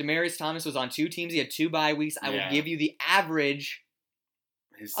 Because Demaryius Thomas was on 2 teams, he had 2 bye weeks. I will give you the average.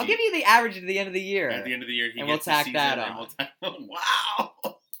 I'll give you the average at the end of the year. At the end of the year, we'll tack that on. Wow.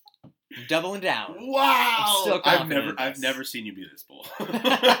 Doubling down. Wow! I've never seen you be this bold.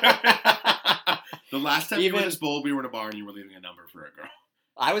 The last time you were this bold, we were in a bar and you were leaving a number for a girl.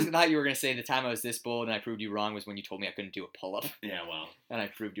 I thought you were going to say the time I was this bold and I proved you wrong was when you told me I couldn't do a pull-up. Yeah, well. And I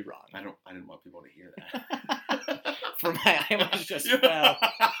proved you wrong. I didn't want people to hear that. I was just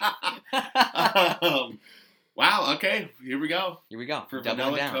wow, okay. Here we go. For Doubling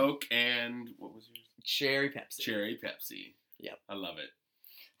vanilla down. Coke and what was yours? Cherry Pepsi. Cherry Pepsi. Yep. I love it.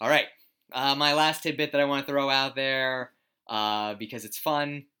 All right. My last tidbit that I want to throw out there, because it's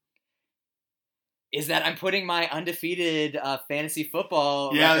fun, is that I'm putting my undefeated fantasy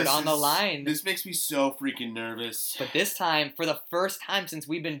football record on the line. This makes me so freaking nervous. But this time, for the first time since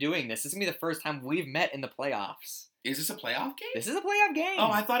we've been doing this is going to be the first time we've met in the playoffs. Is this a playoff game? This is a playoff game.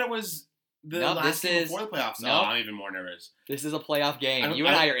 Oh, I thought it was last game before the playoffs. Nope. I'm even more nervous. This is a playoff game. You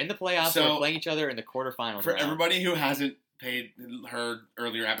and I are in the playoffs. So we're playing each other in the quarterfinals. For everybody who hasn't heard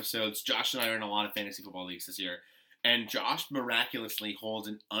earlier episodes, Josh and I are in a lot of fantasy football leagues this year. And Josh miraculously holds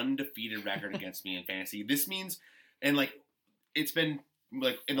an undefeated record against me in fantasy. This means, and like, it's been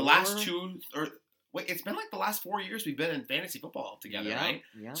like in the last it's been like the last 4 years we've been in fantasy football together, right?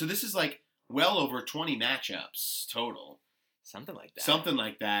 Yeah. So this is like well over 20 matchups total. Something like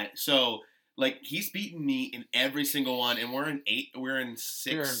that. So, like, he's beaten me in every single one, and we're in 8. We're in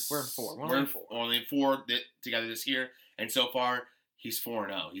 6. We're in 4. We're in 4. Only in 4 together this year, and so far he's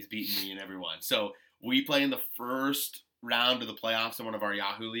 4-0. He's beaten me in every one. So we play in the first round of the playoffs in one of our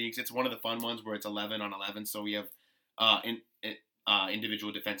Yahoo leagues. It's one of the fun ones where it's 11 on 11. So we have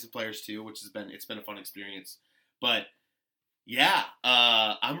individual defensive players too, which it's been a fun experience. But yeah,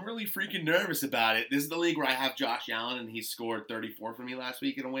 I'm really freaking nervous about it. This is the league where I have Josh Allen, and he scored 34 for me last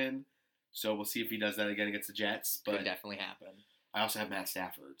week in a win. So we'll see if he does that again against the Jets. But could definitely happen. I also have Matt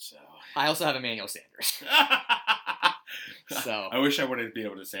Stafford, so I also have Emmanuel Sanders. So I wish I would be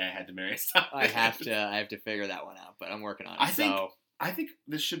able to say I had Demaryius Stafford. I have to figure that one out, but I'm working on it. I think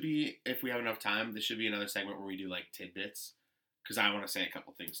this should be, if we have enough time, this should be another segment where we do like tidbits, because I want to say a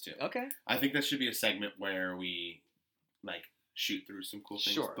couple things too. Okay. I think this should be a segment where we like shoot through some cool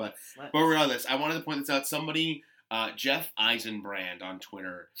things. Sure. But regardless, I wanted to point this out. Somebody, Jeff Eisenbrand on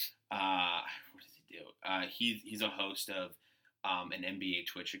Twitter. What does he do? He's a host of an NBA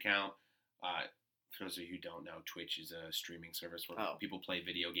Twitch account. For those of you who don't know, Twitch is a streaming service where people play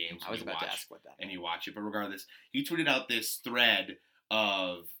video games. I was about to ask what that and you watch it. But regardless, he tweeted out this thread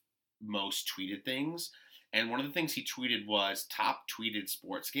of most tweeted things. And one of the things he tweeted was top tweeted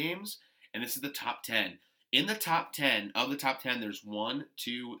sports games. And this is the top 10. In the top 10, there's 1,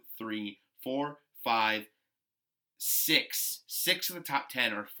 2, 3, 4, 5, 6. 6 of the top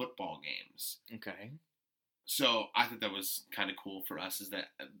 10 are football games. Okay. So I think that was kind of cool for us, is that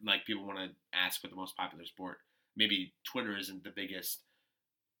like people want to ask what the most popular sport. Maybe Twitter isn't the biggest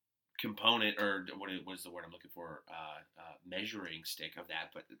component, or what was the word I'm looking for, measuring stick of that,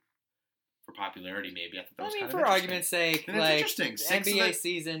 but for popularity, maybe I think that was kind of for argument's sake, and like it's interesting. NBA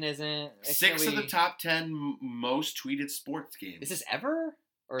season isn't 6 of the top 10 most tweeted sports games. Is this ever,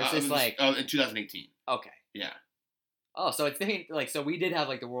 or is this like in 2018? Okay. Yeah. Oh, so it's like, so we did have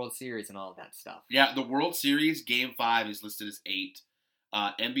like the World Series and all of that stuff. Yeah, the World Series Game 5 is listed as 8.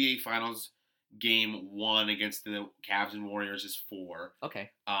 NBA Finals Game 1 against the Cavs and Warriors is 4.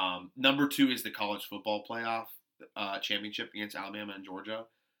 Okay. Number 2 is the College Football Playoff Championship against Alabama and Georgia,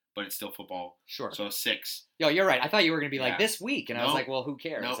 but it's still football. Sure. So 6. Yo, you're right. I thought you were going to be like this week, and I was like, well, who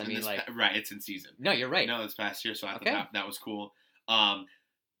cares? No, I mean, like, right, it's in season. No, you're right. No, this past year, so I thought that was cool.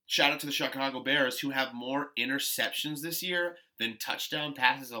 Shout out to the Chicago Bears, who have more interceptions this year than touchdown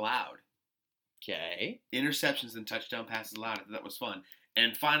passes allowed. Okay. Interceptions than touchdown passes allowed. I thought that was fun.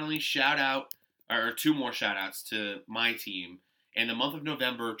 And finally, two more shout outs to my team. In the month of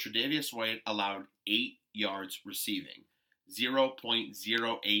November, Tre'Davious White allowed 8 yards receiving,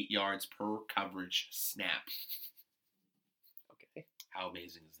 0.08 yards per coverage snap. Okay. How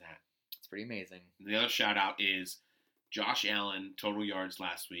amazing is that? It's pretty amazing. And the other shout out is Josh Allen, total yards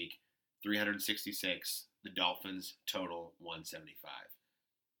last week, 366. The Dolphins, total 175.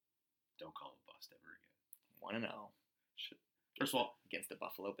 Don't call him a bust ever again. 1-0. First of all, against the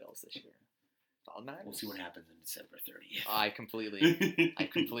Buffalo Bills this year. All matters. We'll see what happens in December 30th. I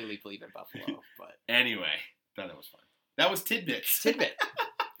completely believe in Buffalo. But anyway, thought that was fun. That was tidbits. Tidbit.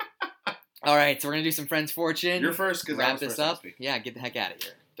 All right, so we're gonna do some Friends Fortune. You're first, because wrap this up. Yeah, get the heck out of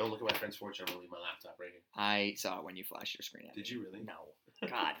here. Don't look at my Friends Fortune. I'm gonna leave my laptop right here. I saw it when you flashed your screen at me. Did you really? No.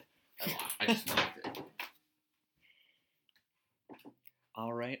 God. I just knocked it.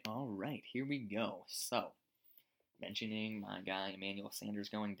 All right. Here we go. So, mentioning my guy Emmanuel Sanders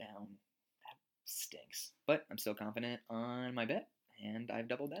going down, that stinks. But I'm still confident on my bet, and I've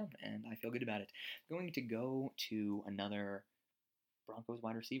doubled down, and I feel good about it. I'm going to go to another Broncos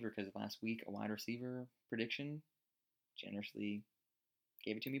wide receiver, because last week a wide receiver prediction generously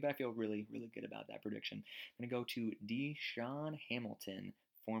gave it to me, but I feel really, really good about that prediction. I'm going to go to Deshaun Hamilton,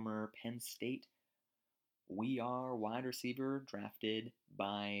 former Penn State wide receiver drafted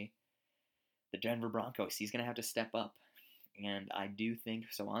by the Denver Broncos. He's going to have to step up, and I do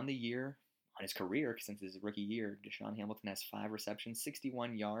think so. On his career, since his rookie year, Deshaun Hamilton has 5 receptions,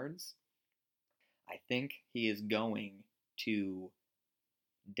 61 yards. I think he is going to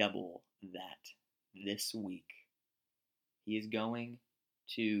double that this week. He is going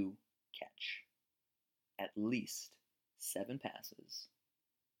to catch at least 7 passes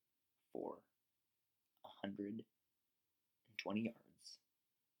for 120 yards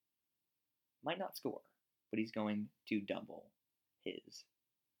might not score, but he's going to double his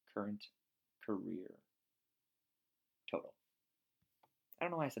current career total. I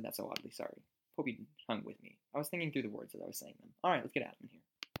don't know why I said that so oddly. Sorry. Hope you hung with me. I was thinking through the words as I was saying them. All right, let's get Adam in here.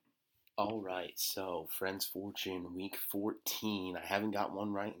 All right, so Friends Fortune week 14. I haven't got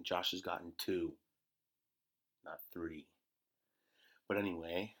one right, and Josh has gotten 2, not 3. But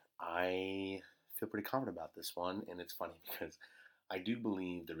anyway, I feel pretty confident about this one, and it's funny because I do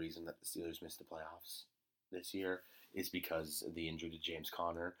believe the reason that the Steelers missed the playoffs this year is because of the injury to James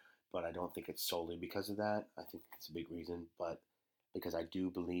Conner, but I don't think it's solely because of that. I think it's a big reason, but because I do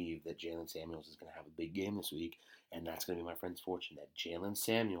believe that Jalen Samuels is going to have a big game this week, and that's going to be my Friend's Fortune, that Jalen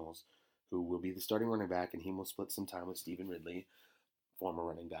Samuels, who will be the starting running back, and he will split some time with Stephen Ridley, former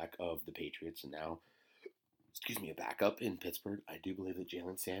running back of the Patriots, and now, a backup in Pittsburgh. I do believe that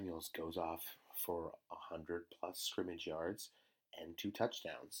Jalen Samuels goes off for 100-plus scrimmage yards and 2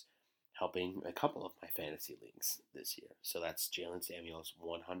 touchdowns, helping a couple of my fantasy leagues this year. So that's Jalen Samuels,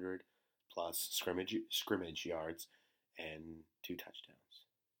 100-plus scrimmage yards and 2 touchdowns.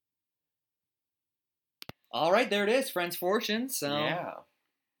 All right, there it is, Friends Fortune. So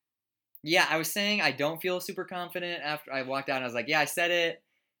yeah, I was saying I don't feel super confident after I walked out and I was like, yeah, I said it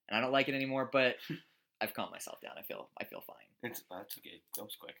and I don't like it anymore, but I've calmed myself down. I feel fine. That's okay. That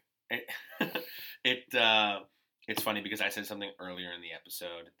was quick. It's funny because I said something earlier in the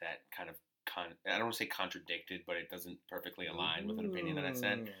episode that kind of I don't want to say contradicted, but it doesn't perfectly align with an opinion that I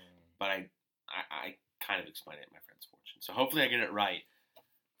said. But I kind of explained it in my Friend's Fortune. So hopefully I get it right. I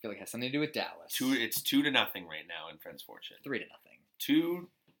feel like it has something to do with Dallas. It's 2-0 right now in Friend's Fortune. 3-0.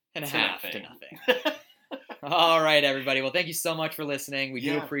 2.5 to nothing. All right, everybody. Well, thank you so much for listening. We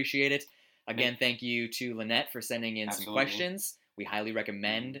do appreciate it. Again, thank you to Lynette for sending in some questions. We highly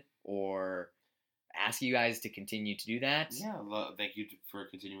recommend or ask you guys to continue to do that. Yeah, thank you for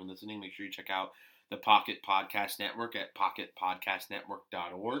continuing listening. Make sure you check out the Pocket Podcast Network at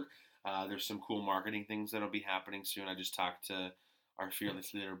pocketpodcastnetwork.org. There's some cool marketing things that'll be happening soon. I just talked to our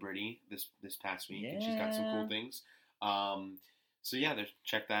fearless leader, Brittany, this past week, and she's got some cool things. So yeah,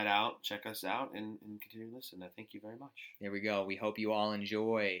 check that out. Check us out and continue to listen. Thank you very much. There we go. We hope you all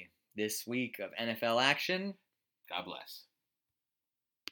enjoy this week of NFL action. God bless.